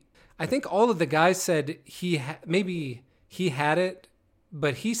I think all of the guys said maybe he had it,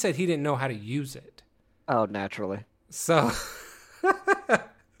 but he said he didn't know how to use it. Oh, naturally. So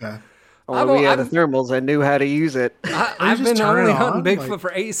Yeah. Well, we had the thermals. I knew how to use it. I've just been turn only it hunting on, Bigfoot like-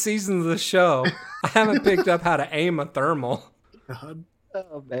 for 8 seasons of the show. I haven't picked up how to aim a thermal. God.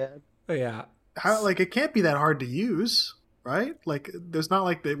 Oh man. But yeah. How, like, it can't be that hard to use, right? Like, there's not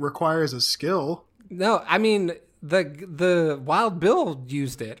like it requires a skill. No, I mean the Wild Bill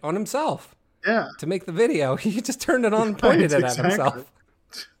used it on himself Yeah. to make the video. He just turned it on and pointed it at Exactly. himself.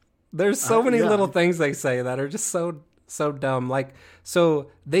 There's so many yeah. little things they say that are just so dumb. Like, so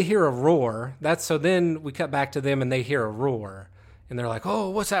they hear a roar. So then we cut back to them and they hear a roar. And they're like, oh,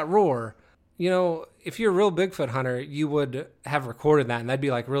 what's that roar? You know, if you're a real Bigfoot hunter, you would have recorded that, and that'd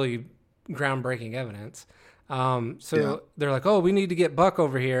be like really groundbreaking evidence. They're like, oh, we need to get Buck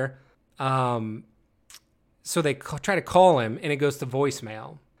over here. So they try to call him, and it goes to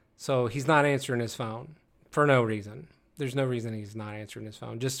voicemail. So he's not answering his phone for no reason. There's no reason he's not answering his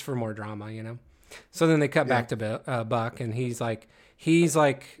phone, just for more drama, you know? So then they cut back to Buck, and he's like,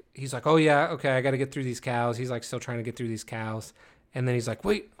 oh yeah, okay, I got to get through these cows. He's like still trying to get through these cows. And then he's like,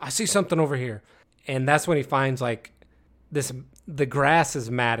 wait, I see something over here. And that's when he finds like the grass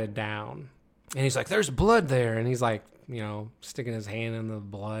is matted down. And he's like, there's blood there. And he's like, you know, sticking his hand in the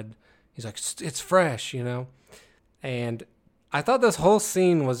blood. He's like, it's fresh, you know? And I thought this whole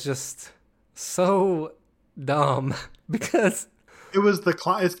scene was just so dumb because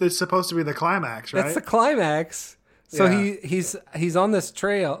it's supposed to be the climax, right? that's the climax. So Yeah. he's on this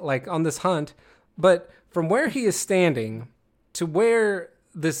trail, like on this hunt, but from where he is standing to where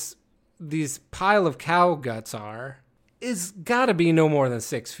these pile of cow guts are is gotta be no more than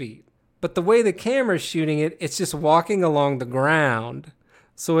 6 feet. But the way the camera's shooting it, it's just walking along the ground.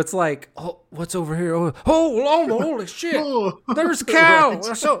 So it's like, oh, what's over here? Oh, holy shit! Oh. There's a cow.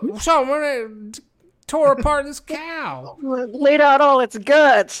 Someone tore apart this cow. Laid out all its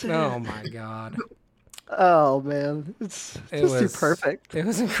guts. Oh my god! Oh man, it's It just too was perfect. It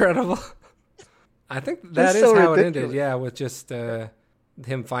was incredible. I think that Just is so how it ridiculous. ended. Yeah, with just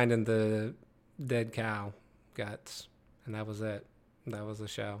him finding the dead cow guts, and that was it. That was the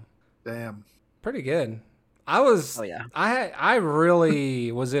show. Damn. Pretty good. I was. Oh, yeah. I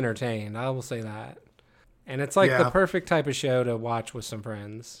really was entertained. I will say that. And it's like the Yeah. perfect type of show to watch with some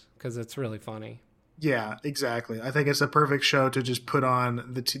friends because it's really funny. Yeah, exactly. I think it's a perfect show to just put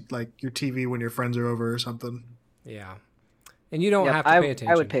on like your TV when your friends are over or something. Yeah. And you don't Yep, have to pay attention.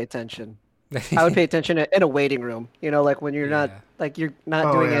 I would pay attention. I would pay attention in a waiting room. You know, like when you're Yeah. you're not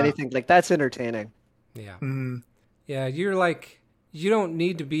Oh, doing yeah. anything. Like that's entertaining. Yeah. Mm, Yeah, you're like, you don't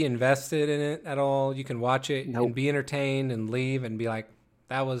need to be invested in it at all. You can watch it Nope. and be entertained and leave and be like,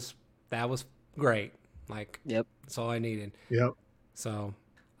 that was great. Like, Yep. that's all I needed. yep. So,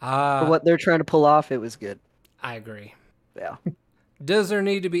 For what they're trying to pull off, it was good. I agree. Yeah. Does there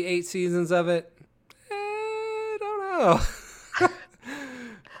need to be 8 seasons of it? I don't know.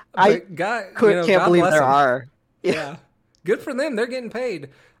 I But God, Can't God believe bless there them. are. Yeah. Good for them. They're getting paid.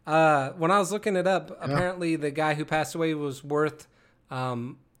 When I was looking it up, apparently the guy who passed away was worth,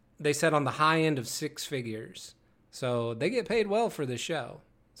 they said on the high end of 6 figures. So they get paid well for this show.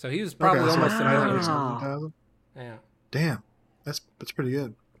 So he was probably Okay, so almost a million. Wow. 500,000? Yeah. Damn. That's pretty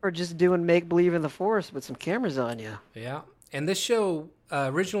good. Or just doing make believe in the forest with some cameras on you. Yeah. And this show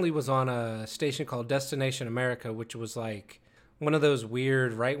originally was on a station called Destination America, which was like one of those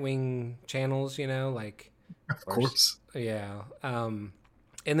weird right-wing channels, like, Of course. yeah. And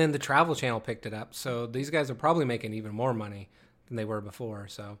then the Travel Channel picked it up. So these guys are probably making even more money than they were before.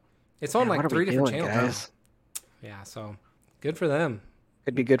 So it's on Man, like what are 3 we different doing, channels. guys? Yeah. So good for them.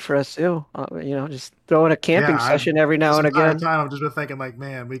 Could be good for us too. Just throw in a camping Yeah, session every now and This entire again. time I've just been thinking like,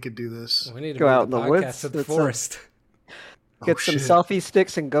 man, we could do this. We need to Go move out the in the podcast woods. to the That's a- forest. Get Oh, some shit. selfie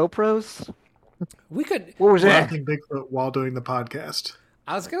sticks and GoPros. We could. What was that? Hunting Bigfoot while doing the podcast.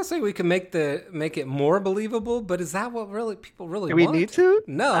 I was gonna say we could make it more believable, but is that what people really Do we want? need to?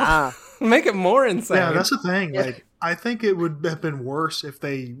 No. Ah. Make it more insane. Yeah, that's the thing. Yeah. Like, I think it would have been worse if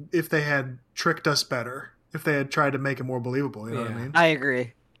they had tricked us better. If they had tried to make it more believable, you know what I Yeah. mean? I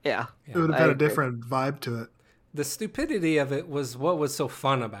agree. Yeah. It would have I had a agree. different vibe to it. The stupidity of it was what was so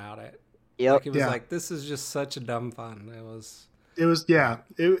fun about it. Yep. Like it was Yeah. like, this is just such a dumb fun. It was. It was, yeah.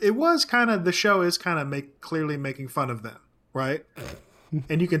 It was kind of, the show is kind of clearly making fun of them, right?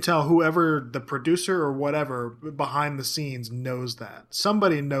 And you can tell whoever the producer or whatever behind the scenes knows that.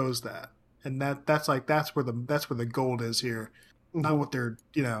 Somebody knows that, and that's where the gold is here, not what they're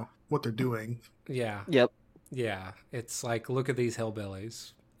what they're doing. Yeah. Yep. Yeah. It's like, look at these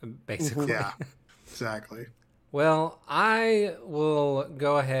hillbillies, basically. Yeah, exactly. Well, I will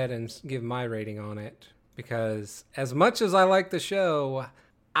go ahead and give my rating on it because as much as I like the show,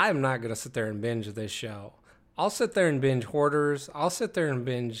 I'm not going to sit there and binge this show. I'll sit there and binge Hoarders. I'll sit there and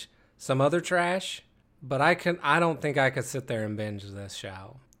binge some other trash, but I don't think I could sit there and binge this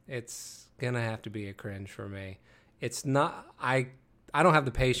show. It's going to have to be a cringe for me. It's not, I don't have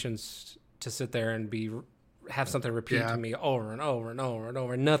the patience to sit there and have something repeat Yeah. to me over and over and over and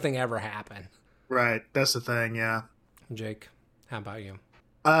over. Nothing ever happened. Right, that's the thing. Yeah, Jake, how about you?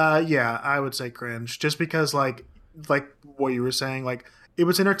 yeah, I would say cringe, just because like what you were saying, like it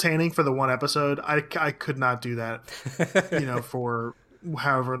was entertaining for the one episode. I could not do that, for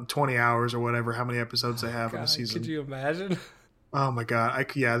however 20 hours or whatever, how many episodes they have in a God, season. could you imagine? Oh my god,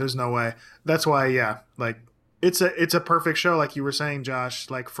 there's no way. That's why, yeah, like it's a perfect show, like you were saying, Josh,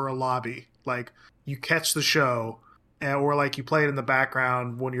 like for a lobby. Like you catch the show, or like you play it in the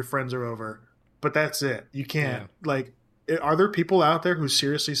background when your friends are over, but that's it. You can't are there people out there who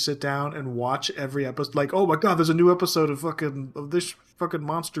seriously sit down and watch every episode? Like, oh my god, there's a new episode of this fucking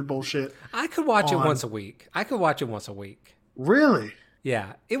monster bullshit. I could watch it On. once a week. Really?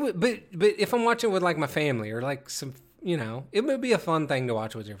 Yeah, it would. But if I'm watching with like my family or like some, it would be a fun thing to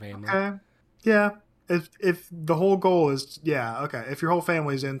watch with your family. Okay. Yeah. If the whole goal is, yeah, okay. If your whole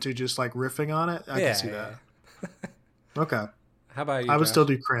family's into just like riffing on it, I can see that. Okay. How about you? I would Josh? still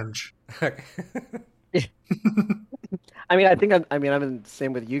do cringe. Okay. I mean, I think I'm in the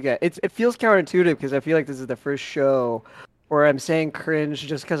same with you guys. It feels counterintuitive because I feel like this is the first show where I'm saying cringe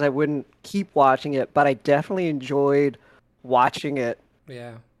just because I wouldn't keep watching it, but I definitely enjoyed watching it.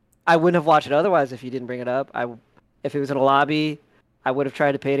 Yeah. I wouldn't have watched it otherwise if you didn't bring it up. If it was in a lobby, I would have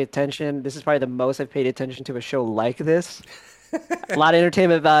tried to pay attention. This is probably the most I've paid attention to a show like this. A lot of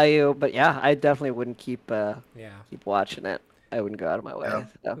entertainment value, but yeah, I definitely wouldn't keep Yeah. watching it. I wouldn't go out of my way. Yeah.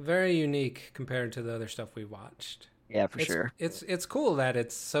 So, Very unique compared to the other stuff we watched. yeah, for sure. It's cool that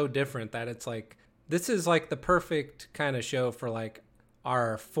it's so different, that it's like, this is like the perfect kind of show for like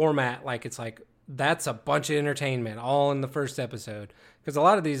our format. Like, it's like, that's a bunch of entertainment all in the first episode. Because a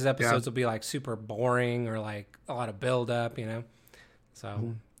lot of these episodes will be like super boring or like a lot of build up, you know?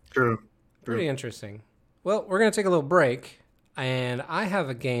 So True. pretty interesting. Well, we're going to take a little break, and I have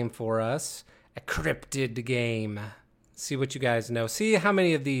a game for us, a cryptid game. See what you guys know. See how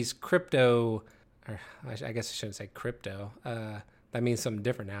many of these crypto, or I guess I shouldn't say crypto. That means something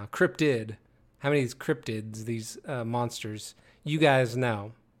different now. Cryptid. How many of these cryptids, these monsters, you guys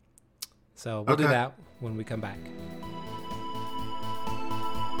know? So we'll do that when we come back.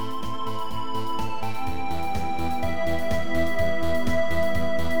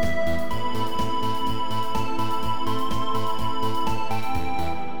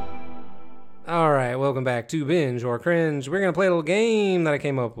 All right, welcome back to Binge or Cringe. We're going to play a little game that I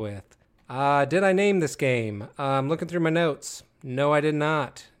came up with. Did I name this game? I'm looking through my notes. No, I did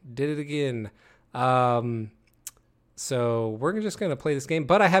not. Did it again. So we're just going to play this game.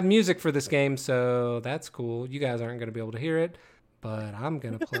 But I have music for this game, so that's cool. You guys aren't going to be able to hear it, but I'm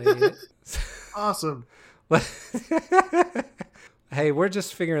going to play it. Awesome. Hey, we're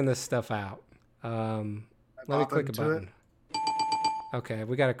just figuring this stuff out. Let me click a button. Okay,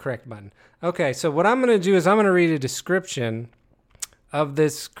 we got a correct button. Okay, so what I'm going to do is I'm going to read a description of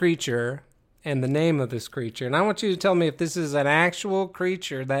this creature and the name of this creature. And I want you to tell me if this is an actual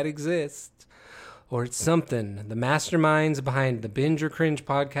creature that exists or it's something the masterminds behind the Binge or Cringe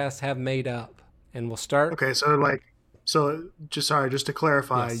podcast have made up. And we'll start. Okay, so just to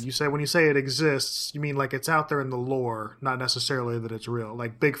clarify, Yes. you say when you say it exists, you mean like it's out there in the lore, not necessarily that it's real,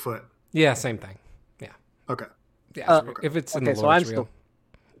 like Bigfoot. Yeah, same thing. Yeah. Okay. Yeah, it's real. If it's in the so lore, I'm it's real.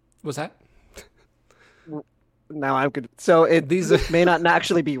 What's that? Now I'm good. So These it may not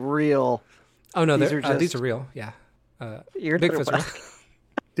actually be real. Oh, no, These these are are real. Yeah. You're Bigfoot's real.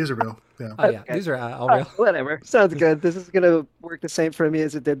 These are real. Yeah. Oh, yeah. Okay. These are all real. Whatever. Sounds good. This is gonna work the same for me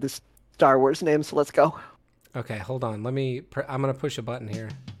as it did the Star Wars name. So let's go. Okay, hold on. I'm going to push a button here.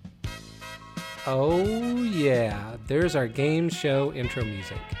 Oh, yeah. There's our game show intro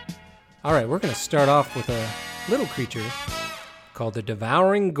music. All right, we're going to start off with a little creature called the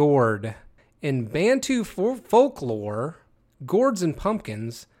Devouring Gourd. In Bantu folklore, gourds and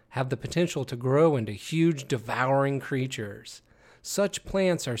pumpkins have the potential to grow into huge devouring creatures. Such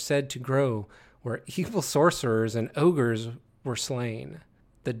plants are said to grow where evil sorcerers and ogres were slain.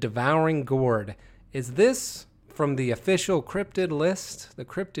 The Devouring Gourd. Is this from the official cryptid list, the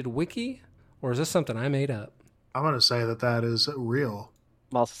cryptid wiki, or is this something I made up? I'm going to say that is real.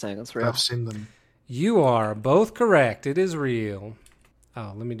 I'm also saying it's real. I've seen them. You are both correct. It is real.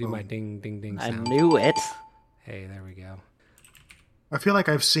 Oh, let me do my ding, ding, ding I sound. knew it. Hey, there we go. I feel like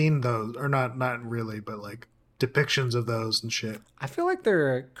I've seen those, or not really, but like depictions of those and shit. I feel like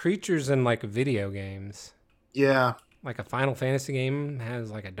there are creatures in like video games. Yeah. Like a Final Fantasy game has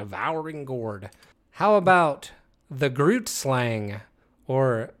like a devouring gourd. How about the Groot slang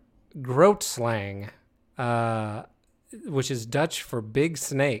or Groot slang, which is Dutch for big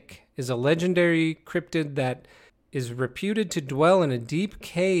snake, is a legendary cryptid that is reputed to dwell in a deep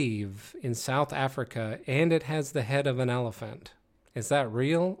cave in South Africa, and it has the head of an elephant. Is that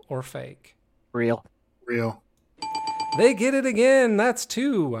real or fake? Real. Real. They get it again. That's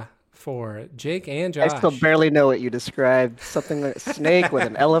 2 for Jake and Josh. I still barely know what you described. Something like a snake with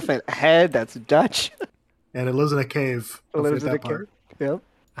an elephant head. That's Dutch. And it lives in a cave. It Don't lives forget in a that part. cave. Yep.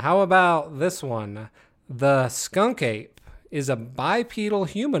 How about this one? The skunk ape is a bipedal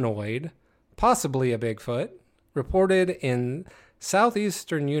humanoid, possibly a Bigfoot, reported in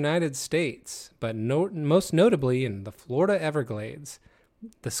southeastern United States, but most notably in the Florida Everglades.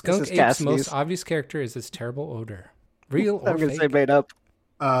 The skunk is ape's Cassidy's. most obvious character is its terrible odor. Real or I'm gonna fake? say made up.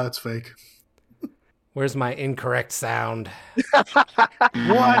 It's fake. Where's my incorrect sound?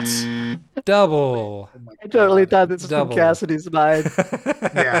 What? Double. I totally thought this was Double. from Cassidy's mind.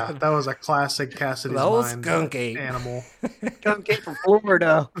 Yeah, that was a classic Cassidy's The old mind skunk ape. animal. Skunk ape from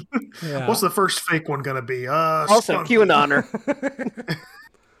Florida. Yeah. What's the first fake one gonna be? Also, skunk. QAnoner.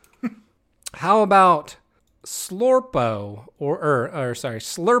 How about Slorpo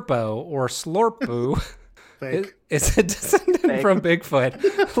Slurpo or Slorpoo? Fake. It's a descendant from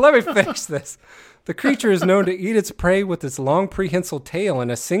Bigfoot. Let me finish this. The creature is known to eat its prey with its long prehensile tail in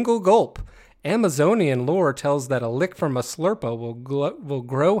a single gulp. Amazonian lore tells that a lick from a Slurpo will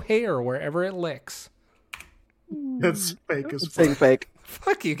grow hair wherever it licks. It's fake as Saying fuck. fake.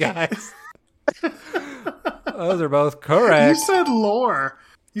 Fuck you guys. Those are both You correct. said lore.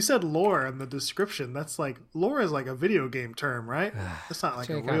 You said lore in the description. That's like lore is like a video game term, right? That's not like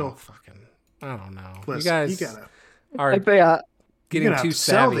Jake, a real. I don't know. Listen, you guys you gotta. are Like, yeah, getting You're gonna too have to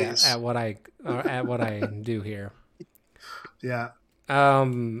sell savvy these. at what I do here. Yeah.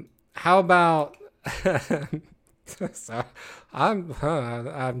 How about? So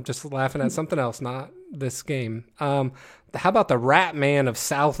I'm just laughing at something else, not this game. How about the Rat Man of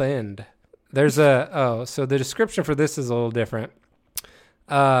South End? There's so the description for this is a little different.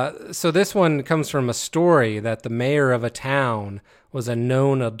 So this one comes from a story that the mayor of a town was a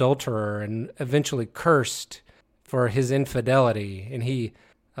known adulterer and eventually cursed for his infidelity, and he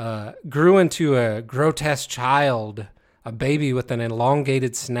grew into a grotesque child, a baby with an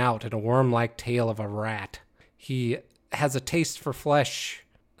elongated snout and a worm-like tail of a rat. He has a taste for flesh,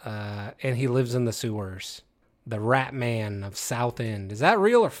 and he lives in the sewers. The Rat Man of South End. Is that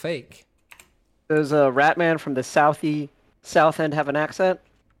real or fake? does a rat man from the South End have an accent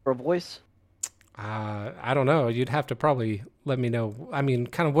or a voice? I don't know. You'd have to probably let me know. I mean,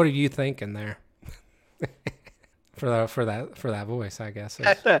 kind of what are you thinking there? for that voice, I guess.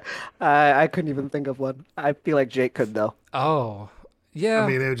 I couldn't even think of one. I feel like Jake could though. Oh, yeah. I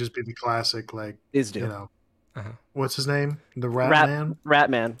mean, it would just be the classic, like, Is do. you know, what's his name? The Rat Man? Rat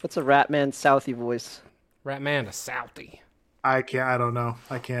Man. What's a rat man Southie voice? Rat Man to Southie. I can't. I don't know.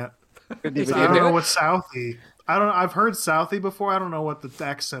 I can't. Couldn't I even don't do know it. what Southie. I've heard Southie before. I don't know what the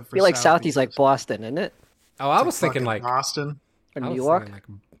accent for. I feel like Southie Southie's like is. Boston, isn't it? Oh, I was thinking Fucking like Boston. Or I New was York?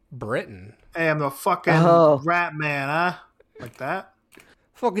 thinking like Britain. Hey, I'm the fucking Oh. Rat Man, huh? Like that.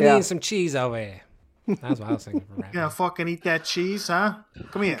 Fucking Yeah. eating some cheese over here. That's what I was thinking for Rat Yeah, Man. fucking eat that cheese, huh?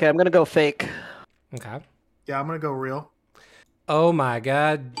 Come here. Okay, I'm gonna go fake. Okay. Yeah, I'm gonna go real. Oh my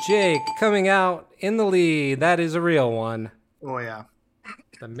God, Jake coming out in the lead. That is a real one. Oh yeah.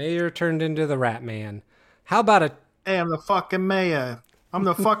 The mayor turned into the Rat Man. How about a? Hey, I'm the fucking mayor. I'm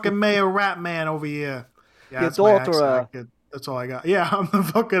the fucking mayor Rat Man over here. Yeah, The that's my accent. adulterer. That's all I got. Yeah, I'm the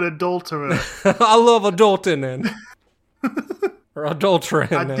fucking adulterer. I love adulting or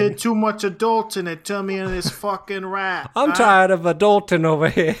adultering. I did too much adulting. It turned me into this fucking rat. I'm huh? tired of adulting over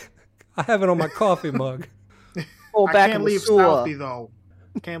here. I have it on my coffee mug. Oh, I back can't in the leave sewer. Southie though.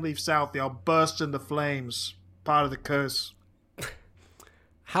 Can't leave Southie. I'll burst into flames. Part of the curse.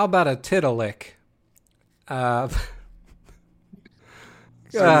 How about a tittlelick? So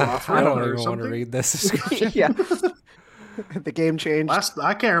you I offering don't or even want to something? read this description. Yeah. The game changed.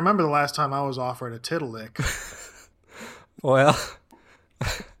 I can't remember the last time I was offered a tiddlick. Well,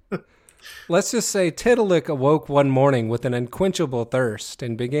 let's just say Tiddalik awoke one morning with an unquenchable thirst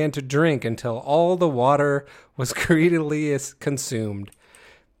and began to drink until all the water was greedily consumed.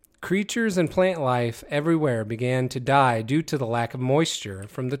 Creatures and plant life everywhere began to die due to the lack of moisture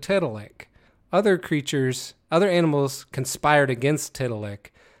from the Tiddalik. Other animals conspired against Tiddalik,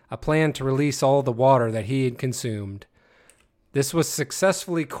 a plan to release all the water that he had consumed. This was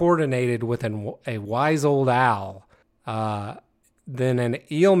successfully coordinated with a wise old owl. Then an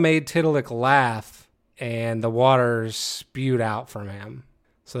eel made Tiddalik laugh, and the water spewed out from him.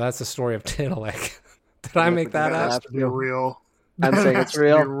 So that's the story of Tiddalik. Did I make that That has up? to be real. I'm saying That it's has to be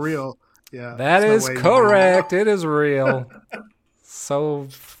real. real. Yeah. That there's is no way you can- correct. It is real. So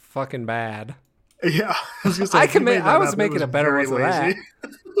fucking bad. Yeah. I was, gonna say, I if you can made make- that I was up, it making a better very one than lazy.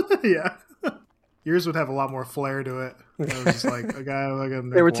 Yeah. Yours would have a lot more flair to it. It was just like a guy like a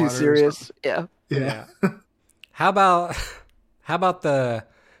They were too serious. Yeah. Yeah. How about the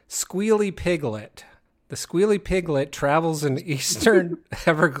squealy piglet? The squealy piglet travels in the eastern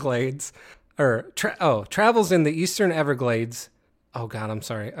Everglades, travels in the eastern Everglades. Oh God, I'm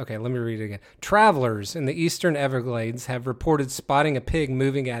sorry. Okay, let me read it again. Travelers in the eastern Everglades have reported spotting a pig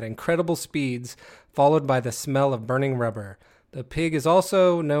moving at incredible speeds, followed by the smell of burning rubber. The pig is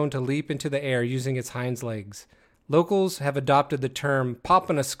also known to leap into the air using its hind legs. Locals have adopted the term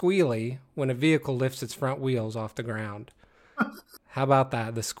poppin' a squealy when a vehicle lifts its front wheels off the ground. How about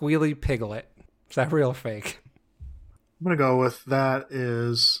that? The squealy piglet. Is that real or fake? I'm gonna go with that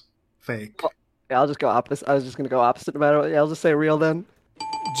is fake. Yeah, I'll just go opposite. I was just gonna go opposite no matter what. Yeah, I'll just say real then.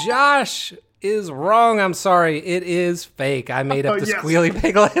 Josh is wrong. I'm sorry. It is fake. I made up the yes. squealy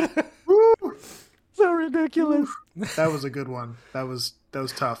piglet. So ridiculous. That was a good one. That was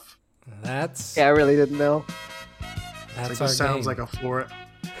tough. That's Yeah, I really didn't know. that's Like, our this sounds game. like a Florida.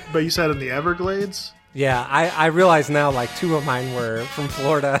 But you said in the Everglades? Yeah, I realize now like two of mine were from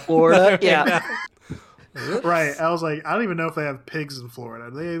Florida. Florida? Yeah. Right. I was like, I don't even know if they have pigs in Florida.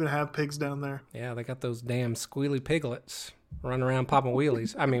 Do they even have pigs down there? Yeah, they got those damn squealy piglets running around popping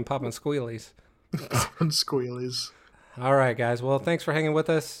wheelies. Popping squealies. And squealies. All right, guys. Well, thanks for hanging with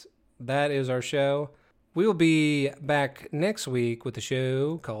us. That is our show. We will be back next week with a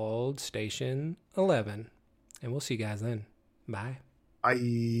show called Station 11. And we'll see you guys then. Bye.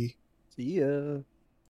 Bye. See ya.